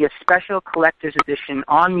there will be a special collector's edition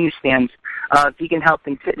on newsstands of Vegan Health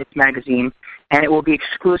and Fitness magazine, and it will be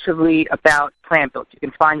exclusively about Plant Built. You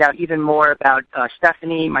can find out even more about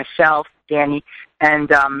Stephanie, myself, Danny, and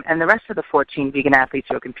the rest of the 14 vegan athletes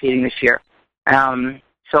who are competing this year.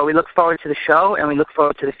 So we look forward to the show, and we look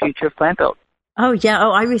forward to the future of Plant Built. Oh, yeah.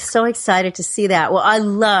 Oh, I'm so excited to see that. Well, I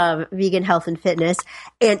love Vegan Health and Fitness,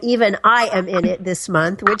 and even I am in it this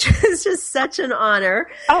month, which is just such an honor.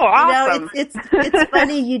 Oh, awesome. It's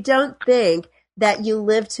funny. You don't think that you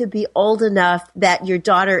live to be old enough that your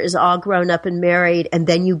daughter is all grown up and married, and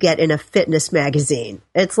then you get in a fitness magazine.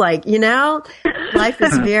 It's like, life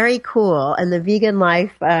is very cool, and the vegan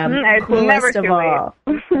life, it's coolest never of too all.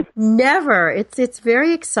 Never. It's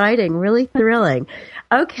very exciting, really thrilling.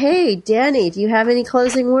 Okay, Danny, do you have any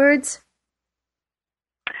closing words?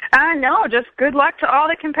 No, just good luck to all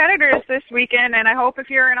the competitors this weekend, and I hope if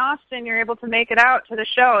you're in Austin, you're able to make it out to the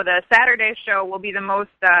show. The Saturday show will be the most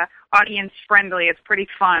audience-friendly. It's pretty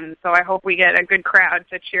fun, so I hope we get a good crowd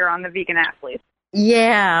to cheer on the vegan athletes.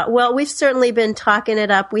 Yeah, well, we've certainly been talking it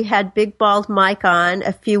up. We had Big Bald Mike on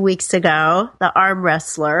a few weeks ago, the arm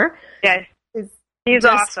wrestler. Yeah, he's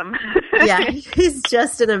awesome. Yeah, he's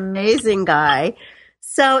just an amazing guy.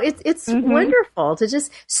 So it's wonderful to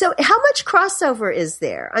just. So how much crossover is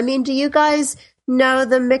there? I mean, do you guys know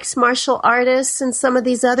the mixed martial artists and some of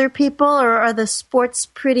these other people, or are the sports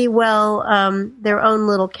pretty well their own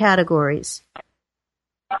little categories?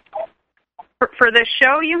 For this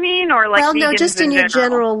show, you mean, or like? Well, no, just in your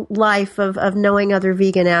general life of knowing other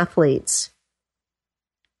vegan athletes.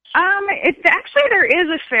 It's actually, there is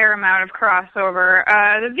a fair amount of crossover.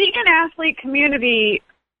 The vegan athlete community,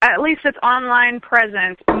 at least its online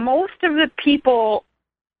presence, most of the people,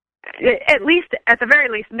 at the very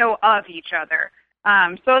least, know of each other.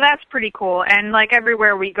 So that's pretty cool. And like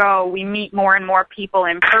everywhere we go, we meet more and more people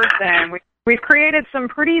in person. We've created some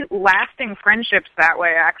pretty lasting friendships that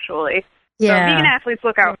way, actually. So vegan athletes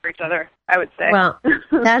look out for each other, I would say. Well,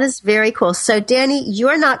 that is very cool. So, Danny,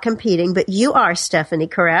 you're not competing, but you are, Stephanie,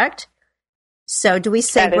 correct? So do we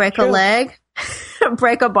say break a leg?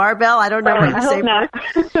 Break a barbell? I don't know what you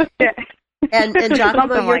say. And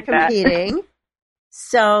Giacomo, you're competing.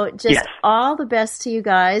 So just all the best to you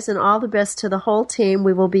guys and all the best to the whole team.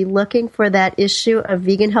 We will be looking for that issue of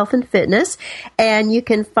Vegan Health and Fitness. And you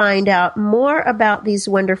can find out more about these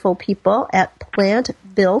wonderful people at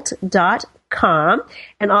plantbuilt.com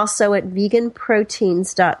and also at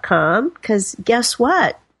veganproteins.com. Because guess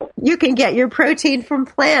what? You can get your protein from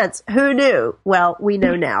plants. Who knew? Well, we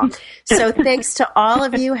know now. So thanks to all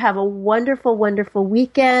of you. Have a wonderful, wonderful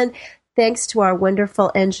weekend. Thanks to our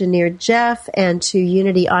wonderful engineer, Jeff, and to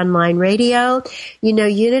Unity Online Radio. You know,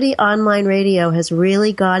 Unity Online Radio has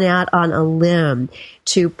really gone out on a limb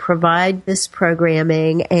to provide this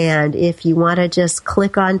programming. And if you want to just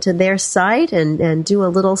click onto their site and do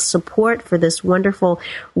a little support for this wonderful,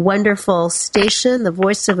 wonderful station, the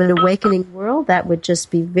voice of an awakening world, that would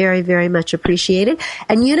just be very, very much appreciated.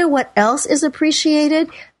 And you know what else is appreciated?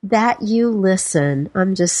 That you listen.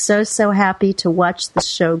 I'm just so happy to watch the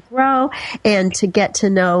show grow and to get to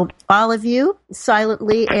know all of you,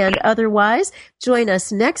 silently and otherwise. Join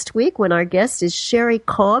us next week when our guest is Sherry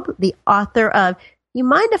Kolb, the author of You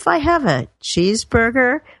Mind If I Have a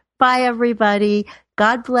Cheeseburger? Bye, everybody.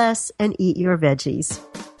 God bless and eat your veggies.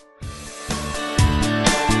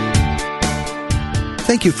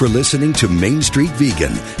 Thank you for listening to Main Street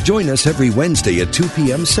Vegan. Join us every Wednesday at 2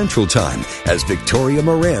 p.m. Central Time as Victoria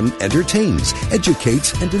Moran entertains,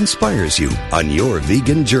 educates, and inspires you on your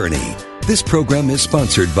vegan journey. This program is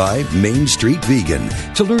sponsored by Main Street Vegan.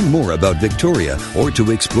 To learn more about Victoria or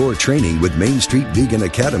to explore training with Main Street Vegan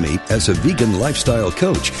Academy as a vegan lifestyle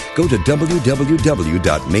coach, go to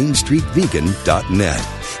www.mainstreetvegan.net.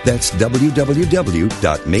 That's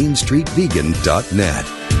www.mainstreetvegan.net.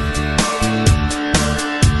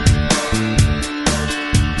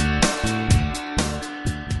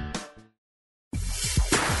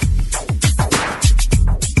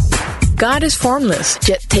 God is formless,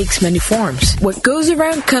 yet takes many forms. What goes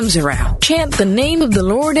around comes around. Chant the name of the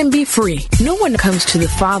Lord and be free. No one comes to the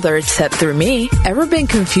Father except through me. Ever been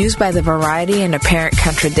confused by the variety and apparent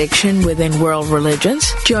contradiction within world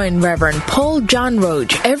religions? Join Reverend Paul John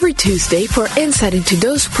Roach every Tuesday for insight into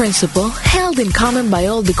those principles held in common by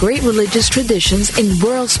all the great religious traditions in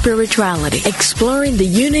world spirituality, exploring the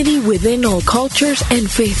unity within all cultures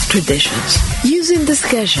and faith traditions. Using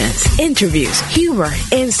discussions, interviews, humor,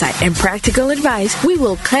 insight, and practical advice, we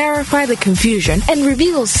will clarify the confusion and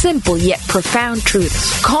reveal simple yet profound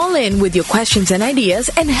truths. Call in with your questions and ideas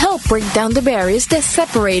and help break down the barriers that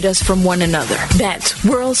separate us from one another. That's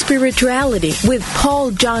World Spirituality with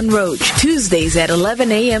Paul John Roach, Tuesdays at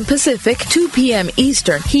 11 a.m. Pacific, 2 p.m.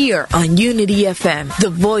 Eastern, here on Unity FM, the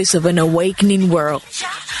voice of an awakening world.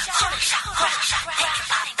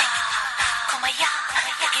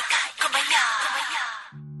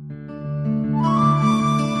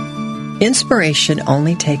 Inspiration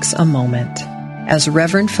only takes a moment. As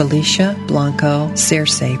Reverend Felicia Blanco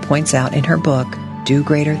Circe points out in her book, Do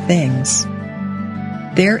Greater Things,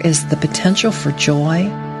 there is the potential for joy,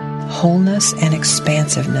 wholeness, and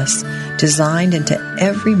expansiveness designed into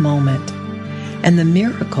every moment. And the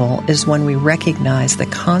miracle is when we recognize the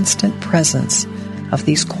constant presence of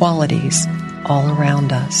these qualities all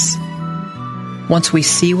around us. Once we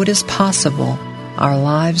see what is possible, our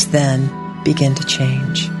lives then begin to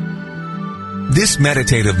change. This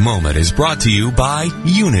meditative moment is brought to you by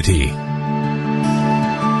Unity.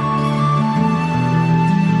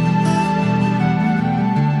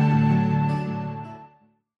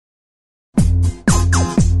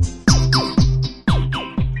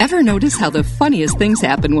 Ever notice how the funniest things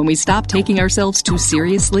happen when we stop taking ourselves too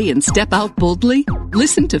seriously and step out boldly?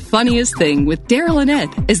 Listen to Funniest Thing with Daryl and Ed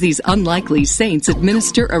as these unlikely saints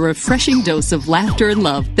administer a refreshing dose of laughter and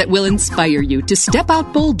love that will inspire you to step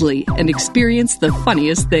out boldly and experience the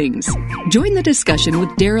funniest things. Join the discussion with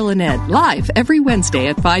Daryl and Ed live every Wednesday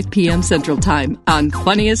at 5 p.m. Central Time on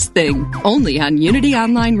Funniest Thing, only on Unity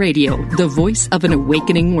Online Radio, the voice of an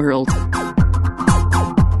awakening world.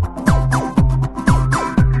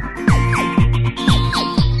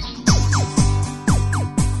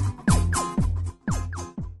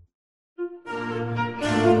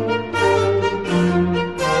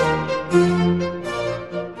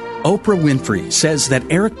 Oprah Winfrey says that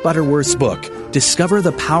Eric Butterworth's book, Discover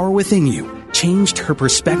the Power Within You, changed her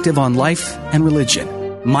perspective on life and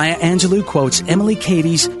religion. Maya Angelou quotes Emily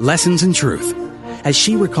Cady's Lessons in Truth as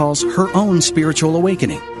she recalls her own spiritual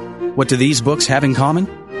awakening. What do these books have in common?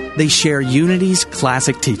 They share Unity's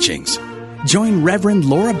classic teachings. Join Reverend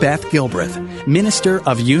Laura Beth Gilbreth, Minister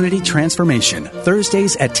of Unity Transformation,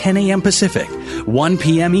 Thursdays at 10 a.m. Pacific, 1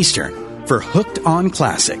 p.m. Eastern, for Hooked on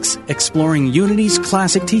Classics, exploring Unity's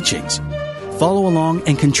classic teachings. Follow along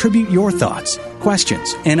and contribute your thoughts,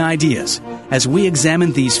 questions, and ideas as we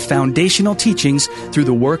examine these foundational teachings through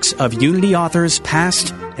the works of Unity authors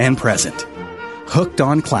past and present. Hooked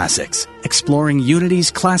on Classics, exploring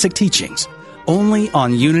Unity's classic teachings, only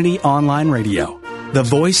on Unity Online Radio, the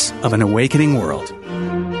voice of an awakening world.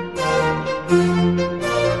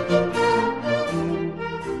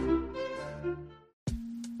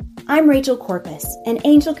 I'm Rachel Corpus, an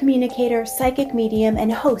angel communicator, psychic medium,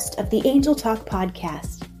 and host of the Angel Talk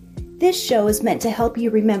podcast. This show is meant to help you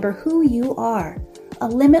remember who you are, a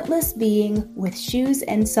limitless being with shoes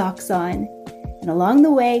and socks on. And along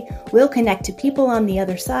the way, we'll connect to people on the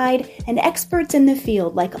other side and experts in the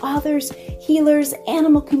field like authors, healers,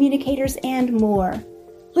 animal communicators, and more.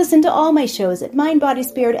 Listen to all my shows at Mind, Body,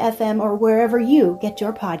 Spirit FM or wherever you get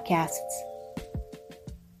your podcasts.